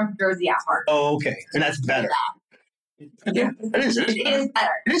you're North Jersey at heart. Oh, okay. And that's better. Yeah, it is. It is better.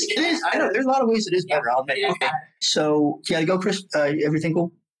 It is. I know. There's a lot of ways it is better. I'll admit. It is Okay. better. So, yeah, go, Chris. Everything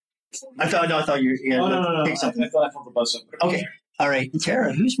cool? I thought you Oh, no. take something. I thought I felt the buzz. Okay. All right.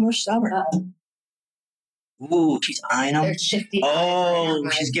 Tara, who's more stubborn? Ooh, she's eyeing him. They're shifty. Oh,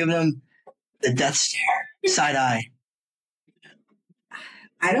 she's giving him the death stare. Side eye.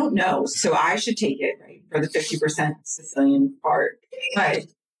 I don't know. So I should take it, right, for the 50% Sicilian part. But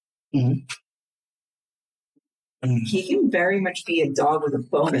Mm. he can very much be a dog with a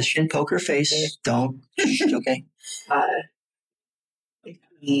bone. Christian, poker face. Don't. Okay. If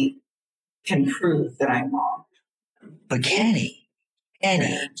he can prove that I'm wrong. But can he?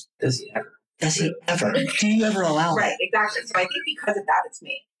 Does he ever? Does he ever? Do you ever allow Right, exactly. So I think because of that, it's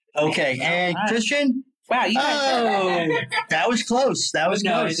me. that? Okay. And Christian? Wow, you Oh, that was close. That was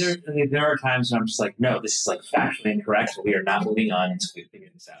No, close. there are times when I'm just like, no, this is like factually incorrect. So we are not moving on until we figure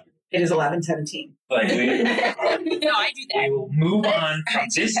this out. It is 11:17. Like, No, I do we will move on from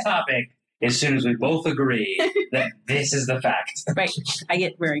this topic as soon as we both agree that this is the fact. Right. I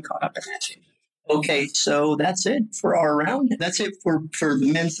get very caught up in that too. Okay, so that's it for our round. That's it for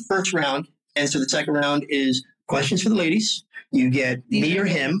the men's first round. And so the second round is questions for the ladies. You get me or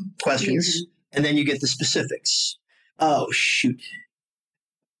him questions, and then you get the specifics. Oh, shoot.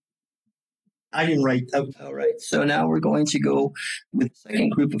 I didn't write. Oh, all right. So now we're going to go with the second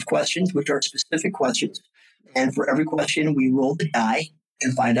group of questions, which are specific questions. And for every question, we roll the die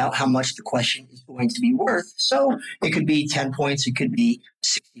and find out how much the question is going to be worth. So it could be 10 points. It could be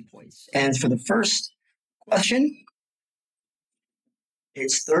 60 points. And for the first question,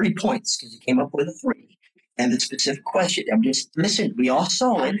 it's 30 points because you came up with a 3. And the specific question, listen, we all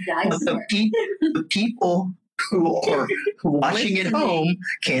saw it, but the people who are watching at home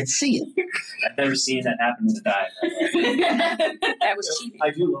can't see it. I've never seen that happen with a dive. That was cheating. I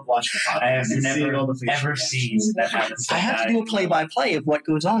do love watching the podcast. I have and seeing all never the things ever you seen that happen. I have to do a play-by-play of what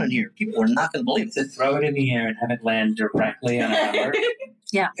goes on in here. People are not going to believe it. Throw it in the air and have it land directly on a hammer.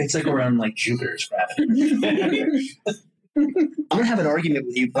 Yeah. It's like we're on like Jupiter's gravity. I'm going to have an argument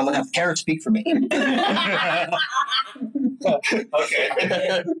with you, but I'm going to have Tara speak for me.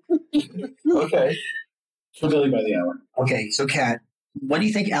 Okay. Okay. For Billy by the hour. Okay, so Kat, what do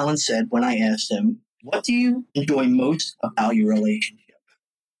you think Alan said when I asked him, what do you enjoy most about your relationship?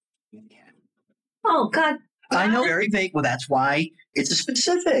 Oh, God. I know, very vague. Well, that's why it's a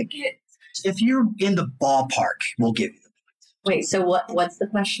specific. If you're in the ballpark, we'll give you the points. Wait, so what's the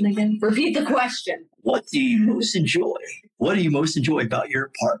question again? Repeat the question. What do you most enjoy? What do you most enjoy about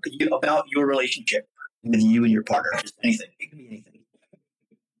your about your relationship with you and your partner? Just anything. It can be anything.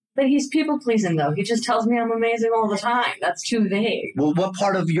 But he's people pleasing though. He just tells me I'm amazing all the time. That's too vague. Well, what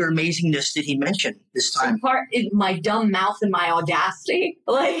part of your amazingness did he mention this time? Part is my dumb mouth and my audacity.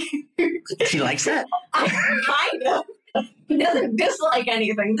 Like He likes that. kind of. He doesn't dislike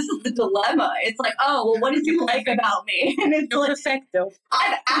anything. This is the dilemma. It's like, oh, well, what does he like about me? And it's like, Perfecto.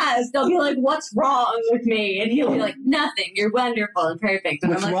 I've asked. They'll be like, what's wrong with me? And he'll be like, nothing. You're wonderful and perfect.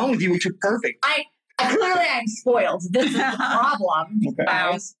 And What's I'm like, wrong with you? You're perfect. clearly I'm spoiled. This is the problem. Okay.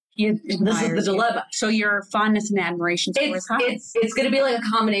 Wow. This is the dilemma. So your fondness and admiration towards high. It's going to be like a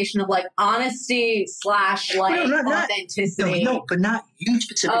combination of like honesty / like No, not- authenticity. No, but not you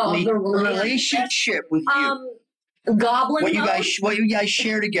specifically. the The relationship with you. Goblin What you mode? guys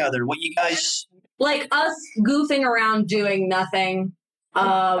share together. What you guys. Like us goofing around doing nothing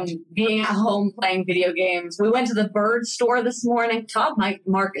Being at home playing video games. We went to the bird store this morning. Todd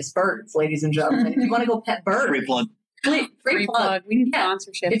Marcus Birds, ladies and gentlemen. If you want to go pet birds. Free plug. Free plug. We need Yeah.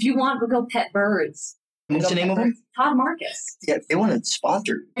 sponsorship. If you want to go pet birds. What's the go name pet of them? birds. Todd Marcus. Yeah, they want to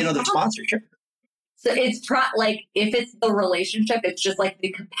sponsor. The sponsorship. So it's like if it's the relationship, it's just like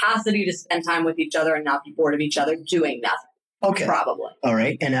the capacity to spend time with each other and not be bored of each other doing nothing. Okay. Probably. All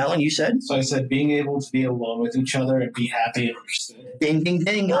right. And Alan, you said? So I said being able to be alone with each other and be happy and understood. Ding, ding,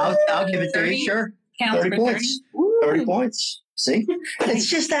 ding. I'll give it to 30. you. Sure. Counts 30 for points. 30 points. See? It's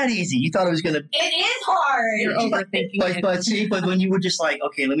just that easy. You thought it was going to. It is hard. You're overthinking it. But when you were just like,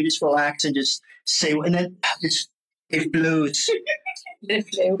 okay, let me just relax and just say, and then it blows. It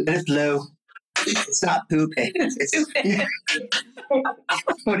flew. It blow. It's not poopy.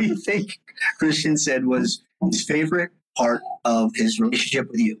 What do you think Christian said was his favorite part of his relationship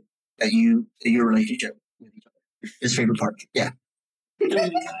with you? Your relationship with each other. His favorite part. Yeah.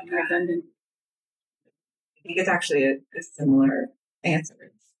 Redundant. I think it's actually a similar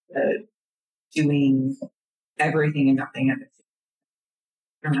answer. It's doing everything and nothing at the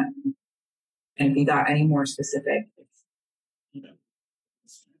same time. And if you got any more specific,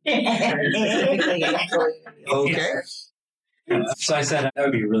 Okay. So I said that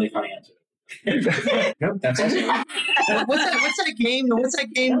would be a really funny answer. Nope, that's also What's that game? What's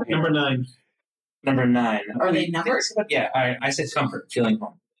that game? Number 9. number 9. Are they numbers? Yeah, I said comfort, feeling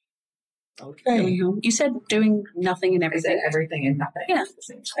home. Okay. Going home. You said doing nothing and I said everything. everything and nothing. Yeah.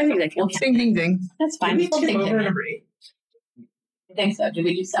 I think that Well, counts. ding, ding, ding. That's Did fine. we skip Over over number 8. I think so. Did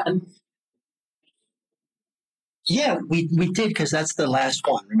we do 7? Yeah, we did because that's the last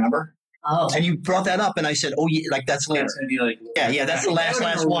one. Remember? Oh. And you brought that up, and I said, "Oh, yeah, like that's later." It's gonna be like Yeah, that's the last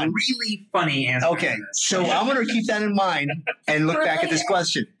one. Really funny answer. Okay, so I'm going to keep that in mind and look back at this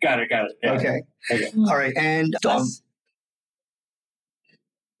question. Got it. Yeah. Okay. Okay. All right, and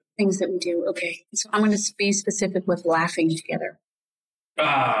Things that we do. Okay. So I'm going to be specific with laughing together.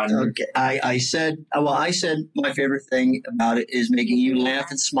 okay, I said my favorite thing about it is making you laugh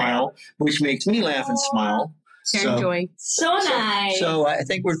and smile, which makes me laugh and smile. Sharing joy. So nice. So I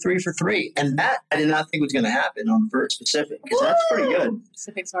think we're 3 for 3, and that I did not think was going to happen on the first specific because that's pretty good.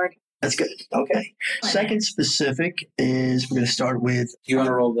 Specifics hard. That's good. Okay. Second specific is we're going to start with. Do you want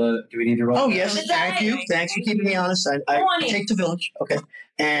to roll the? Do we need to roll? Oh yes, thank you. Thanks for keeping me honest. I 20. take the village. Okay,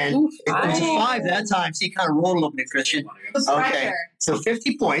 and it was a 5 that time. So you kind of rolled a little bit, Christian. Okay. So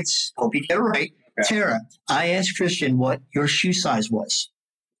 50 points. Hope you get it right. Okay. Tara, I asked Christian what your shoe size was.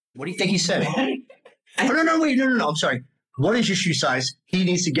 What do you think he said? Oh, no. I'm sorry. What is your shoe size? He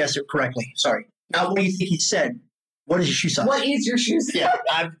needs to guess it correctly. Sorry. Now, what do you think he said? What is your shoe size? What is your shoe size?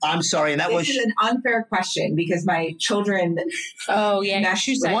 Yeah, I'm sorry. And that This was, is an unfair question because my children. Oh, yeah. That's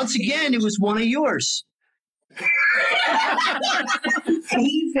Shoe size. once again, it was one of yours.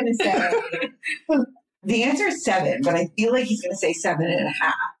 He's going to say the answer is 7, but I feel like he's going to say 7.5.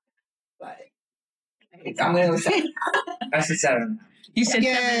 But I'm going to go 7. I said 7. You said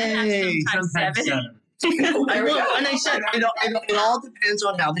Yay. 7.5 times 7. I will, and I said it all depends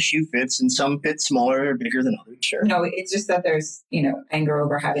on how the shoe fits, and some fit smaller or bigger than others. Sure. No, it's just that there's, anger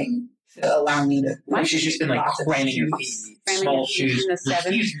over having to allow me to. Well, she's just been like lots of cramming your shoes. feet, Cramming small your feet shoes, in the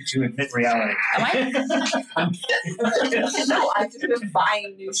 7. refusing to admit reality. Am I? No, I've just been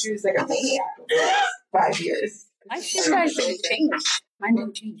buying new shoes like a maniac over the last 5 years. My shoe size didn't change. Mine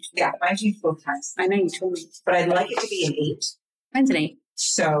didn't change. Yeah, mine changed both times. I know you told me. But I'd like it to be an 8. Mine's an 8.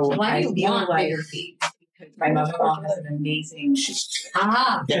 So Why I do you feel want lighter feet because my mother-in-law has an amazing shoe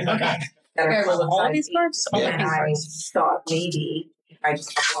Ah. Yeah, okay. that are Fair, full of All size these feet. parts? All And the I parts. thought maybe if I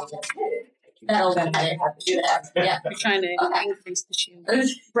just have one That'll then I have to do that. Yeah. You're trying to Okay. increase the shoe.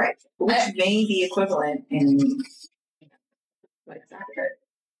 Right. Which may be equivalent in like Saturday.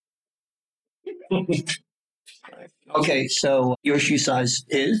 Okay, so your shoe size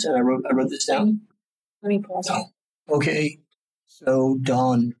is, and I wrote this down. Let me pause. Okay, so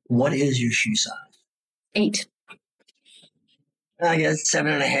Dawn, what is your shoe size? 8. I guess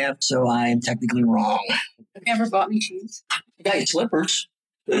 7.5. So I am technically wrong. Have you ever bought me shoes? I got your slippers,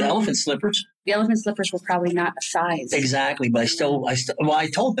 the elephant slippers. The elephant slippers were probably not a size. Exactly, but I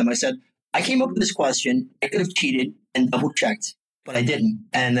told them, I said, I came up with this question. I could have cheated and double checked, but I didn't.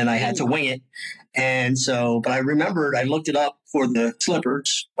 And then I had to wing it. And so, but I remembered, I looked it up for the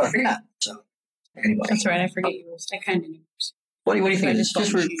slippers, but I forgot. So anyway, That's right. I forget yours. I kind of knew yours. what do you think I it is?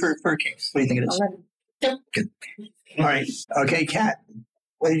 just Just bought for a case. What do you think it is? 11. Good. All right. Okay, Kat,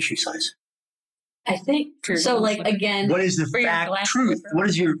 what is your shoe size? I think For so. your Like slipper. again, What is the For your fact glass truth? slipper. What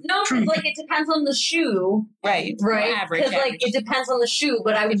is your no, 'cause, truth? like it depends on the shoe, Right. right? Average. Because like it depends on the shoe,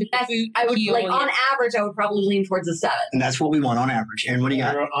 but I would guess I would heel, like on yeah. average I would probably lean towards a 7. And that's what we want on average. And what do you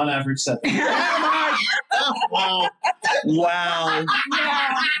got? On average, 7. Wow. Wow.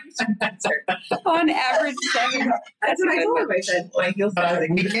 On average, 7. That's what I told him. I said, my heels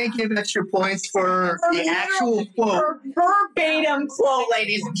We can't give extra points for the actual quote. Verbatim quote,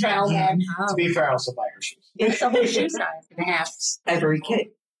 ladies and gentlemen. To be fair, I also buy her shoes. It's double shoe size and a half. every kid.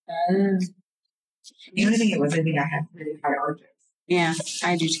 The only thing it was, I think I had really high arches. Yeah,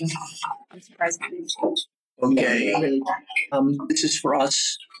 I do too. I'm surprised I didn't change. Okay. Really This is for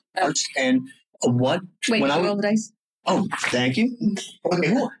us. Us and what? Wait, when you I roll the dice? Oh, thank you. Okay,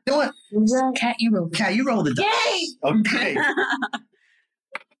 you know what? Cat, you roll the Cat, you roll the dice. Yay! Okay.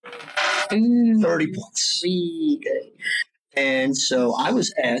 Ooh, 30 points. really good. And so I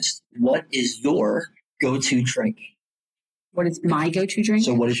was asked, what is your go-to drink? What is my go-to drink?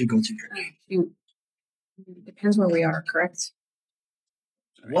 So what is your go-to drink? Shoot. Depends where we are, correct?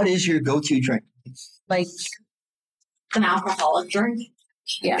 What is your go-to drink? Like, An alcoholic drink.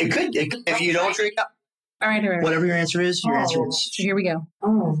 yeah. It could, if you don't drink, All right. whatever your answer is, your answer Oh. is. So here we go.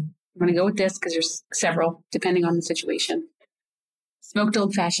 Oh. I'm going to go with this because there's several, depending on the situation. Smoked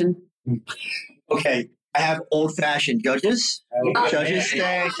old fashioned. Okay, I have old-fashioned. Judges? Judges,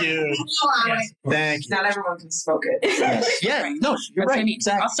 thank you. Thank you. Not everyone can smoke it. Yes. Yeah, no, you're That's what I right. mean.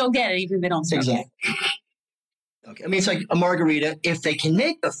 Exactly. I'll still get it even if they don't smoke it. Exactly. Okay, I mean, it's like a margarita. If they can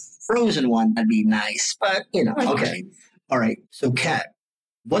make a frozen one, that'd be nice. But, you know, okay. All right. So, Kat,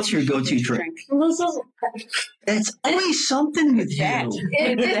 what's your go-to drink? It's always something with That. you.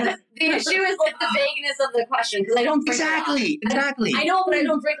 The issue is like the vagueness of the question because I don't drink Exactly. Exactly. a lot. I know, but I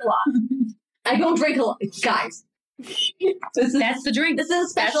don't drink a lot. I don't drink a lot, guys. That's the drink. This is a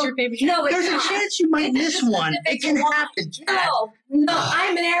That's special. your favorite drink. No, it's There's a not. chance you might This is miss a one. It specific can one. happen, Kat. No,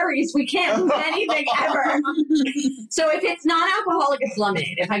 I'm an Aries. We can't do anything ever. So if it's non-alcoholic, it's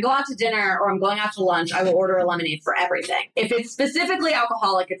lemonade. If I go out to dinner or I'm going out to lunch, I will order a lemonade for everything. If it's specifically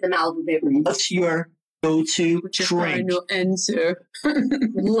alcoholic, it's a Malibu Vapor. What's your go-to Which is drink? final answer.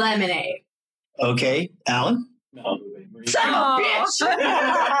 Lemonade. Okay, Alan? No, Son of a bitch!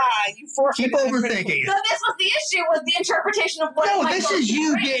 Keep overthinking it. So this was the issue with the interpretation of what No, my this go-to is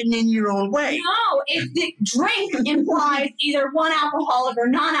you drink. getting in your own way. No, if the drink implies either one alcoholic or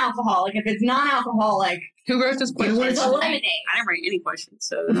non-alcoholic, if it's non-alcoholic, Who wrote this You know question? what it's it's- a lemonade. I didn't write any questions,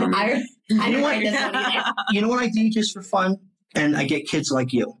 so. I didn't what? write this one either. You know what I do just for fun? And I get kids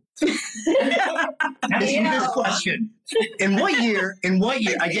like you. This is this question. In what year?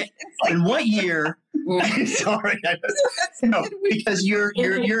 I get. In what year? Sorry, no, because you're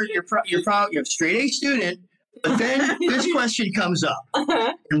a straight A student. But then this question comes up.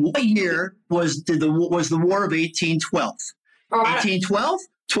 In what year was the War of 1812? All right. 1812,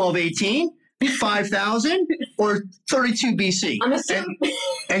 1218, 5000, or 32 BC? I'm assuming.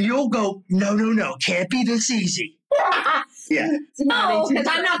 And you'll go, no, can't be this easy. Yeah. No, because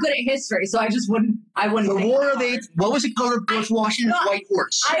I'm not good at history, so I just wouldn't. I wouldn't. The think War that of hard. Eight. What was the color of George Washington's white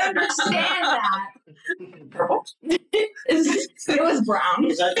horse? I understand that. Purple. It was brown.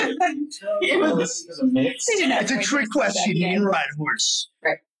 Is that this is a mix? It's a trick question. He didn't ride a horse.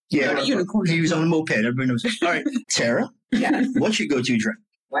 Right. Yeah. A unicorn. He was on a moped. Everybody knows. All right, Tara. Yeah. What's your go-to drink?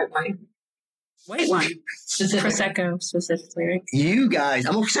 White wine. White wine. Prosecco, specifically, right? You guys.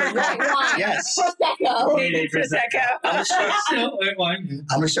 I'm gonna start. White wine. Yes. Prosecco. I'm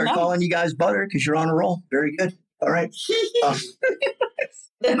gonna start calling you guys butter because you're on a roll. Very good. All right.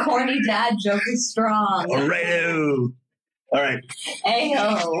 The corny dad joke is strong. All right. All right.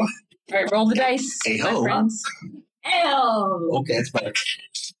 Ayo. All right, roll the dice. Hey-ho. my friends. Ayo. Okay, that's better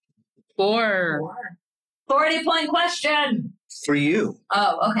 4. 40-point question. for you.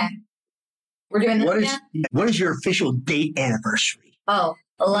 Oh, okay. We're doing this What is again? what is your official date anniversary? Oh,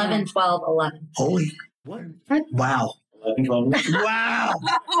 11, 12, 11. Holy. What? Wow. 11, 12. Wow.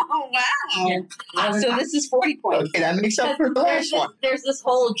 Oh, wow. So this is 40 points. Okay, that makes up for the last one. There's this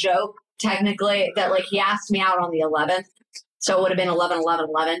whole joke, technically, that like he asked me out on the 11th. So it would have been 11, 11,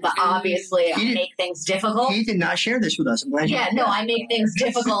 11. But obviously, I He did- make things difficult. He did not share this with us. I'm glad you Yeah, no, I make things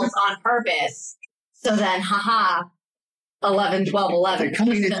difficult on purpose. So then, haha, 11, 12, 11. They're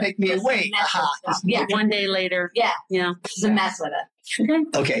coming to Just take me just away. mess with Aha. stuff. Yeah, 1 day later. Yeah. Yeah. just a mess with it.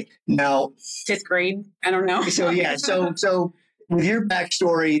 Okay. Now, 5th grade. I don't know. so yeah, so with your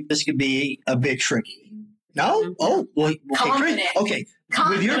backstory, this could be a bit tricky. No? Oh, well, okay. Confident. Okay.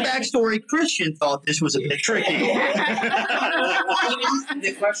 With your Confident. backstory, Christian thought this was a bit tricky.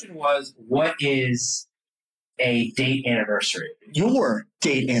 The question was, what is a date anniversary? Your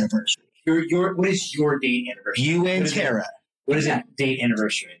date anniversary. Your what is your date anniversary? You What and is it? Tara. What is it? Date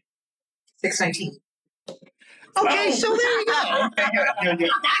anniversary. 6/19. Okay, so there you go. Okay, good.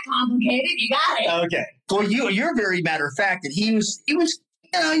 Not that complicated. You got it. Okay. Well, you're very matter of fact, and he was. You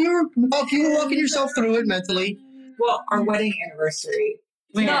were walking yourself through it mentally. Well, our wedding anniversary.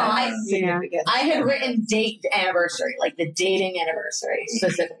 No, Significant. I had written date anniversary, like the dating anniversary The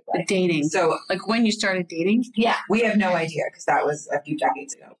specifically. dating. So Like when you started dating, Yeah. we have no idea because that was a few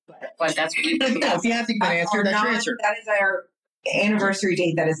decades ago. but that's what you No, if you have to give an answer, that's your answer. That is our anniversary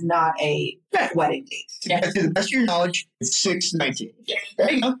date. That is not a wedding date. To the best of your knowledge, it's 6/19.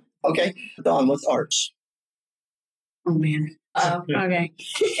 There you go. Okay. Dawn, what's ours? Oh man. Oh. Okay.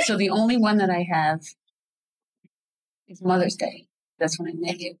 So the only one that I have is Mother's Day. That's when I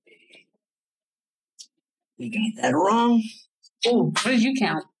met you. You got that wrong. Oh, what did you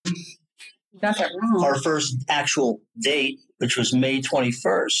count? You got that wrong. Our first actual date, which was May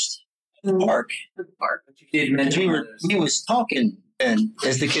 21st, at the park. Park. But you did mention We was talking, and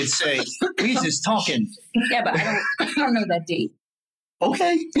as the kids say, we just talking. Yeah, but I don't know that date.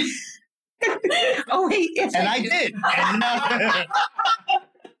 Okay. Oh wait, yes, And I did.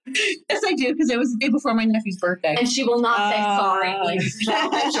 And, yes, I do, because it was the day before my nephew's birthday. And she will not say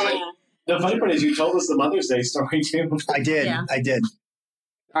sorry. The funny part is you told us the Mother's Day story too. I did. Yeah. I did.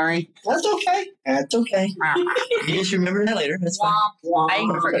 Sorry. That's okay. That's okay. You just remember that later. That's fine.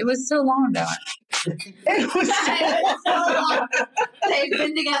 It was so long ago. It was They've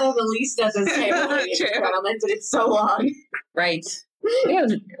been together the least at this table, ladies and True. gentlemen, but it's so long. Right. Yeah, it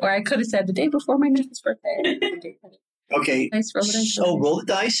was, or I could have said the day before my nephew's birthday. okay. Nice roll the dice. So roll the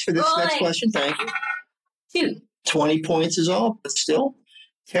dice for this Rolling. next question. Thank you. 2. 20 points is all, but still.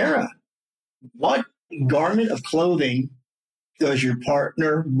 Tara, what garment of clothing does your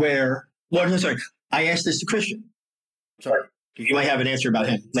partner wear? Well, no, sorry. I asked this to Christian. Sorry. You might have an answer about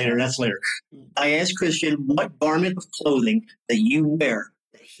him later. That's later. I asked Christian what garment of clothing that you wear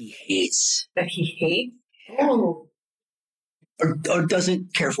that he hates That he hates. Oh. or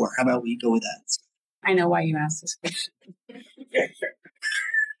doesn't care for. How about we go with that? I know why you asked this question.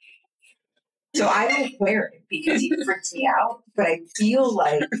 So I don't wear it because he freaks me out, but I feel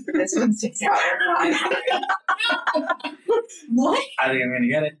like this one sticks out. What? I think I'm going to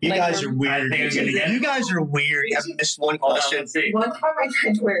get it. You Like, guys are weird. I think I'm gonna get it. You guys are weird. You haven't missed one Hold on, question. let's see. One time I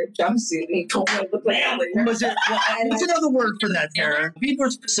tried to wear a jumpsuit and he told me I looked like a later. What's another word for that, Tara? Be more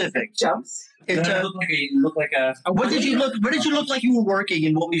specific. Jumps. It's, Look like a. what did you look? What did you look like you were working,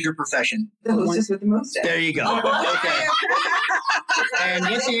 and what was your profession? The hostess with the most. There you go. Okay. And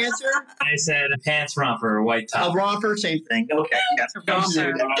what's the answer? I said a pants romper or white A top. romper, same thing. Okay. Yeah. Romper.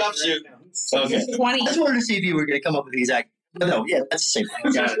 Jumpsuit. Okay. 20. I just wanted to see if you were going to come up with the exact. But no, yeah, that's the same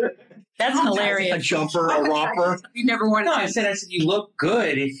thing. Got it. That's A hilarious. jumper, a romper. You never wanted No, to. I said you look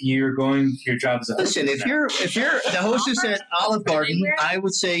good if you're going your job as a Listen, if you're the hostess at Olive Garden, I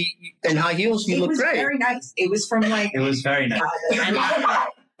would say in high heels you It look was great. very nice. It was from like. It was very nice.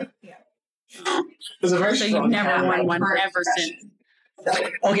 It was a very So strong you've never hat. won one ever since.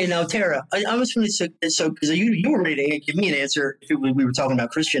 Okay, now Tara, I was going to so because you were ready to give me an answer. If we were talking about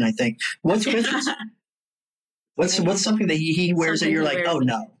Christian, I think. What's Christian's? What's something that he wears that Something you're he like, wears. oh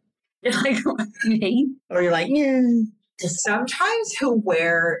no, Like, you hate? or you're like, yeah. Sometimes he'll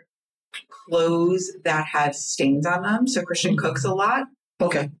wear clothes that have stains on them. So Christian cooks a lot,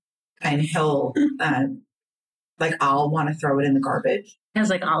 Okay. and he'll like I'll want to throw it in the garbage, It has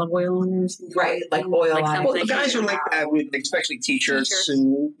like olive oil in there. or something. right? Like oil Like on something. Well, it, the guys are like that with especially teachers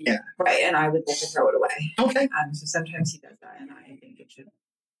and yeah. right? And I would like to throw it away. Okay. So sometimes he does that, and I think it should.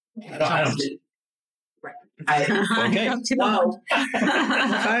 I don't. I Okay. Come to the Whoa.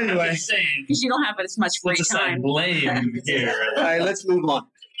 Anyway, I'm saying. Because you don't have as much free Let's assign time. blame here. all right, let's move on.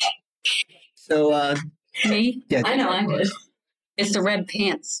 So Me? yeah, I know, I did. It's the red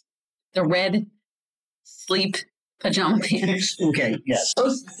pants. The red sleep pajama pants. okay, yes, So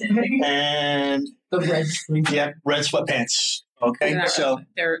specific. and The red sleeve. yeah, red sweatpants. Okay, They're- so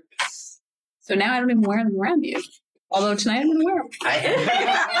they're so now I don't even wear them around you. Although tonight I'm gonna wear them.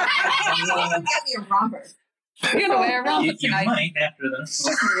 Get me a romper. You're gonna wear them You tonight. might after this.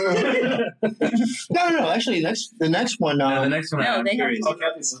 no. Actually, the next one. The next one. No, I'm they have curious.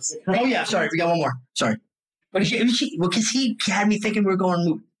 Oh yeah, sorry, we got one more. Sorry. Well, because he had me thinking we were going to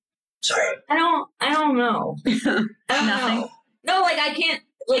move. Sorry. I don't know. I don't Nothing? know. No, like I can't,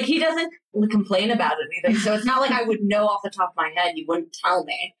 like he doesn't complain about anything. So it's not like I would know off the top of my head. He wouldn't tell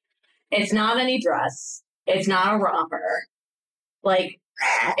me. It's not any dress. It's not a romper. Like,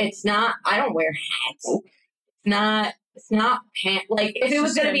 it's not, I don't wear hats. It's not pants. Like, if it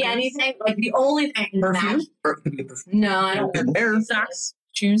was going to be anything, like the only thing. Perfume? No, I don't wear There. Socks.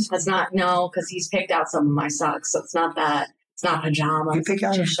 Shoes? That's not, no, because he's picked out some of my socks, so it's not that. It's not pajamas. You pick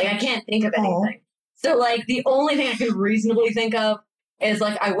out your Like, I can't think of Oh. anything. So, like, the only thing I could reasonably think of is,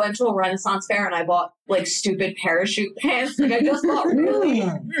 like, I went to a Renaissance fair and I bought, like, stupid parachute pants. Like, I just bought really.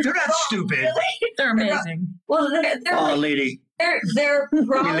 You're not stupid. They're amazing. Well, they're Oh, like, lady. they're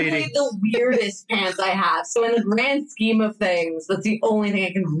probably lady. the weirdest pants I have. So, in the grand scheme of things, that's the only thing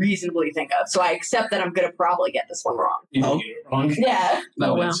I can reasonably think of. So, I accept that I'm going to probably get this one wrong. You Oh. get it wrong. Yeah.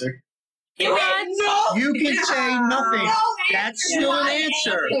 No Oh, wow. answer. No. You can say nothing. No That's answer, still an not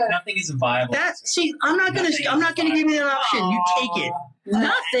answer. Nothing is a viable. That see, I'm not gonna give you that option. You take it.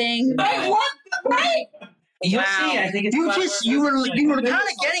 Nothing. I want right. You'll Wow. see. I think it's You were kind of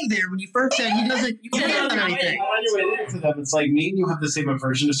getting there when you first said he doesn't. You can't done anything. To them, it's like me and you have the same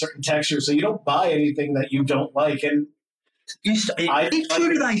aversion to certain textures, so you don't buy anything that you don't like. And Be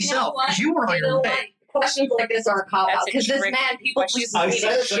true to thyself, because you were on your way. Questions like this are a cop out That's a because this trick man people pleases I me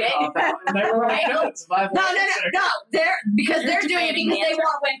said to it's a shit. cop out, and they were like, I no, it's a viable No, answer. they're because You're they're doing it debating because they the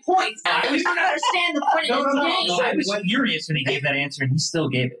want to win points. I don't understand the point of this game. I was furious when he gave that answer, and he still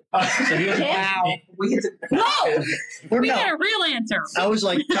gave it. So he was Wow. We had to No, We No, got a real answer. I was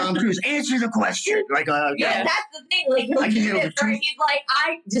like Tom Cruise. Answer the question. Like, yeah, that's the thing. Like I can handle the truth. he's like,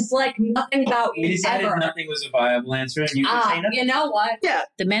 I just like nothing about He you decided ever. nothing was a viable answer, and you could say nothing. You know what? yeah.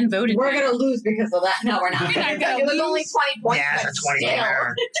 The men voted. We're gonna lose because of that. No, we're not. You're not gonna It was lose. only 20 points. Yeah, but that's 20 still.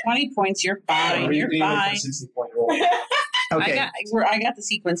 there. 20 points. You're fine. You're fine. 60-point roll. Okay. I got the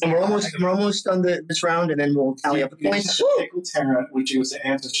sequence. And we're almost done this round, and then we'll tally up the points. Tickle Tara, which is the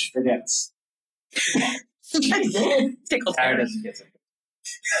answer she forgets. Tickle Tara Tara. doesn't get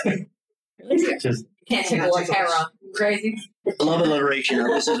it. Just Can't tickle a Tara. Crazy. Love alliteration.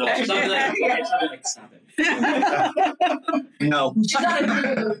 This is awesome. stop it. No. She's not a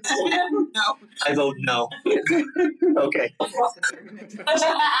dude. I vote no. Okay.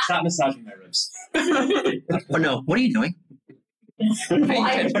 Stop massaging my ribs. Oh no. What are you doing?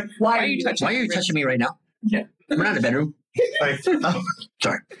 Why are you touching? Why are you touching me right now? Yeah. We're not in the bedroom. Right. Oh,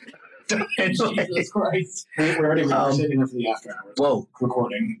 sorry. Jesus Christ. We're already saving her for the after hours Whoa.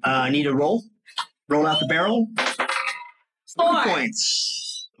 recording. I need a roll. Roll out the barrel. 4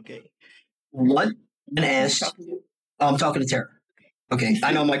 Points. Okay. What an ass. Oh, I'm talking to Tara. Okay.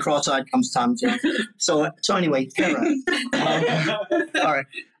 I know my cross-eyed comes time too. So anyway, Tara. All right.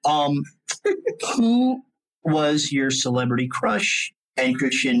 Who was your celebrity crush? And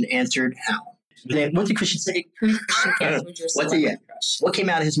Christian answered how. Then what did Christian say? What came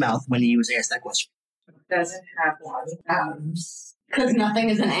out of his mouth when he was asked that question? doesn't have lots of atoms. Because nothing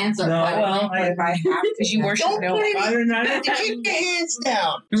is an answer. No, But well, But if I have to, Because you worship no one. Keep your hands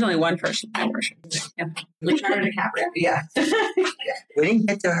down. There's only one person I worship. Leonardo DiCaprio. yeah. We didn't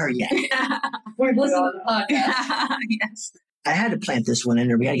get to her yet. We're listening to the podcast. Yes. I had to plant this one in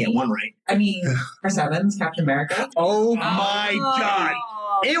there. We got to get one right. I mean, Chris Evans, Captain America. Oh my God.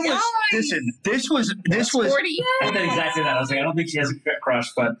 It was, listen, this was, 40? I said exactly that. I was like, I don't think she has a fit crush,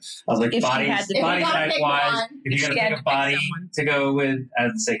 but I was like, If she body had to- body If you gotta type pick wise, one. if She you're gonna had pick to a body pick someone. to go with,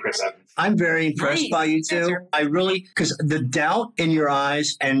 I'd say Chris Evans. I'm very impressed Nice. by you two. Answer. I really, because the doubt in your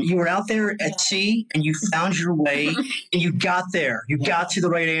eyes, and you were out there at sea and you found your way and you got there. You got to the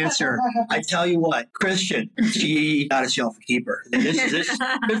right answer. I tell you what, Christian, she got herself a keeper. And this is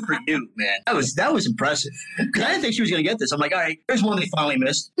good for you, man. That was impressive. Because I didn't think she was going to get this. I'm like, all right, here's one they finally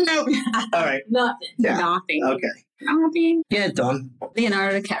missed. No. All right. Nothing. Yeah. Nothing. Okay. Nothing. Get it done.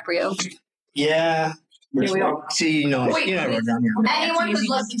 Leonardo DiCaprio. Yeah. Here we are. See, Wait, you know, I wrote down here. Anyone who's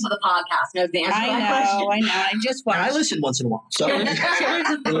listened to the podcast knows the answer to that question. I know. I just And I watched listen once in a while. So Killers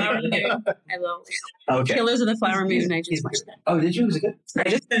of the Flower Moon. I love okay. Killers of the Flower Moon. I just watched that. Oh, did you? Was it good? I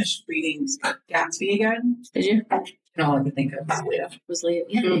just finished reading Gatsby again. Did you? And all I could think of was Leah. Was Leah?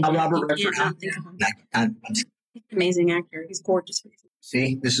 Yeah. Robert Redford. Yeah, think of him. I'm- Amazing actor. He's gorgeous.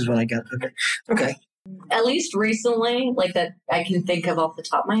 See, this is what I got. Okay. Okay. At least recently, like that I can think of off the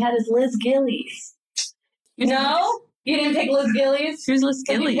top of my head is Liz Gillies. No? You didn't pick Liz Gillies? Who's Liz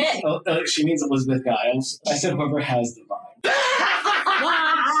Who'd you Gillies? pick? Oh, she means Elizabeth Giles. I said whoever has the vibe.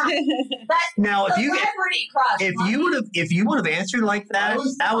 Now, if Celebrity crush. you would have answered like that,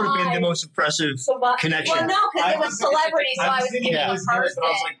 that would have been the most impressive connection. Well, no, because it was celebrity, so I was thinking giving a Liz Gillies, person. but I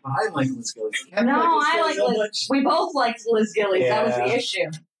was like, I like Liz Gillies. No, I like so Liz. much. We both liked Liz Gillies. That was the Yeah.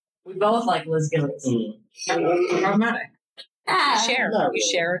 issue. We both like Liz Gillies. Problematic. Yeah. Share. Not You really.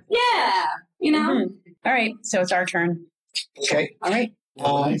 share. Yeah. You know? Mhm. All right. So it's our turn. Okay. All right.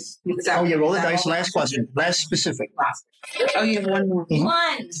 Nice. Oh, yeah, roll the dice. Last question. Last specific. Last. Oh, you have one more.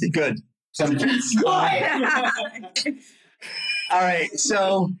 One. Good. What? All right.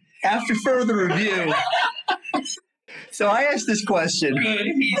 So after further review, So I asked this question.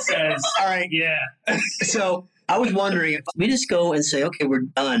 He says, All right. yeah. So I was wondering if we just go and say, okay, we're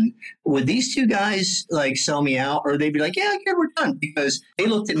done. Would these two guys like sell me out, or they'd be like, yeah, okay, we're done? Because they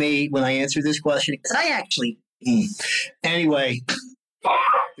looked at me when I answered this question. Because I actually. Anyway,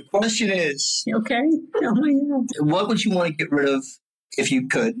 the question is, You okay? Oh my God. what would you want to get rid of if you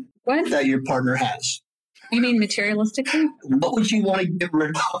could What? that your partner has? You mean materialistically? What would you want to get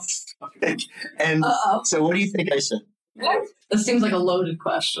rid of? And so, what do you think I said? This seems like a loaded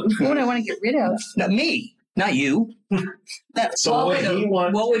question. What would I want to get rid of? Not me, not you. So what he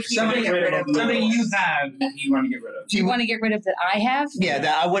wants, What would you Something get rid of? something you have that you want to get rid of. Do you want to get rid of that I have? Yeah,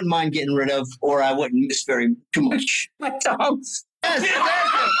 that I wouldn't mind getting rid of, or I wouldn't miss very too much. My dogs. Yes,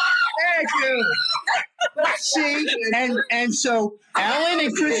 thank you. See, and so Alan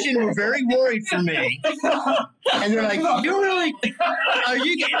and Christian were very worried for me, and they're like, "You really? Are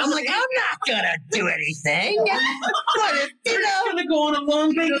you?" I'm like, "I'm not gonna do anything." But if, Gonna go on a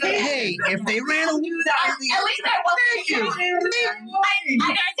long vacation. hey, if they ran away, At least I wasn't you. I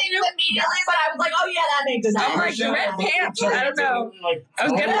got things immediately, but I was like, oh yeah, that makes sense. I'm like, the red pants. I don't know. I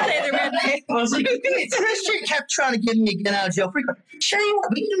was gonna say the red pants. I was like, Christian kept trying to get me to get out of jail free. Sure,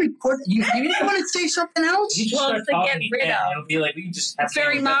 we can record. You didn't want to say something else? you just Well, start to get talking rid again, of. It'll be like we can just have It's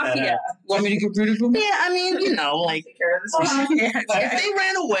very someone set that mafia. up. Want me to get rid of them? Yeah, I mean, like. Take care of this. If they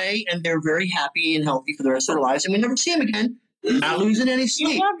ran away and they're very happy and healthy for the rest of their lives and we never see them again, not losing any You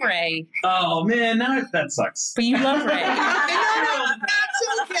sleep. love Ray, Oh man, now that sucks. but you love Ray.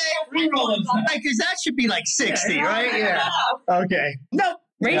 That's okay. Reroll them. Because that should be like 60, right? Yeah. Okay. No.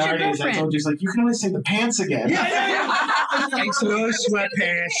 Ray's your I girlfriend. told you, it's like, you can always say the pants again. Thanks for those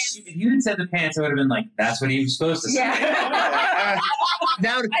sweatpants. If you had said the pants, I would have been like, "That's what he was supposed to say." Yeah.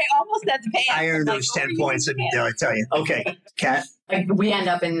 Now I almost said the pants. I earned Like, those what 10 were you points, looking at? I tell you. Okay, Kat. Like, we end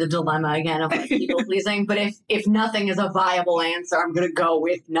up in the dilemma again of like people pleasing. But if nothing is a viable answer, I'm gonna go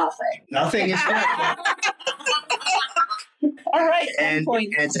with nothing. Nothing is right. All right, 10 And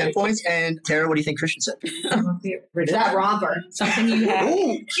points. 10 points. And Tara, what do you think Christian said? That romper. Something you have.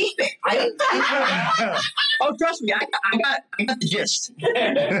 Ooh, keep it. I didn't keep it. Oh, trust me, I got the gist.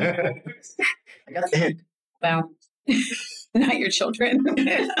 I got the hint. Wow. Not your children. No,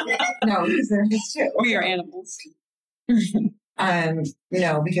 because they're his too. Or your animals.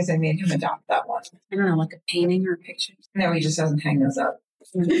 No, because I made him adopt that one. I don't know, like a painting or a picture. No, he just doesn't hang those up.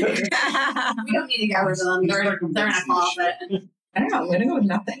 We don't need to get rid of them. They're in a closet. I don't know. I'm gonna go with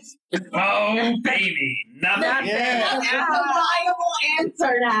nothing. Oh baby, nothing. Yeah. That's a viable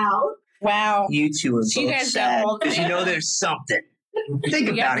answer now. Wow. You two are So you both guys sad got all the because you know there's something. Think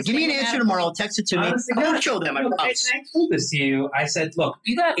You about got it. Give me an the same answer amount. tomorrow. I'll text it to me. Honestly, I'm going to show them my No, I house. told this to you. I said, look,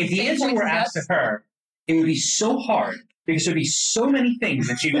 You got if the same answer points were as asked us. of her, it would be so hard because there'd be so many things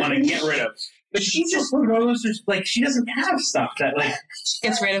that she'd want to get rid of. But she just goes, like, she doesn't have stuff that, like,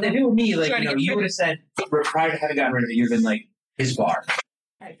 Gets rid of if it. it were me, like, Trying you to know, get you rid would have said, prior to having gotten rid of it, you'd have been like, his bar.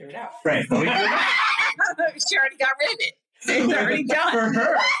 I threw it out. Right. But we do it She already got rid of it. It's already done. for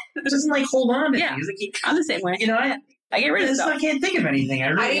her. It doesn't, like, hold on to Yeah. things. Like, I'm the same way. you know, I I get rid of I stuff. can't think of anything. I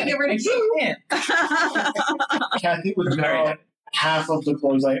didn't get rid of you. can't. Kathy would Sorry. know half of the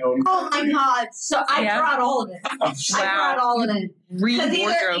clothes I own. Oh my god! So I Yeah. brought all of it. I brought all of it. Because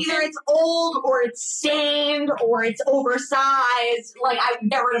Re-wardrobe. either it's old or it's stained or it's oversized. Like I would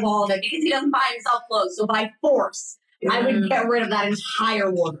get rid of all of it because he doesn't buy himself clothes. So by force, I would get rid of that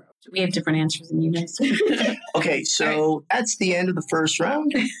entire wardrobe. We have different answers than you guys. Okay, so that's the end of the first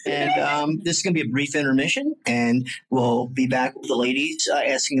round. And this is going to be a brief intermission. And we'll be back with the ladies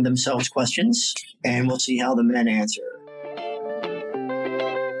asking themselves questions. And we'll see how the men answer.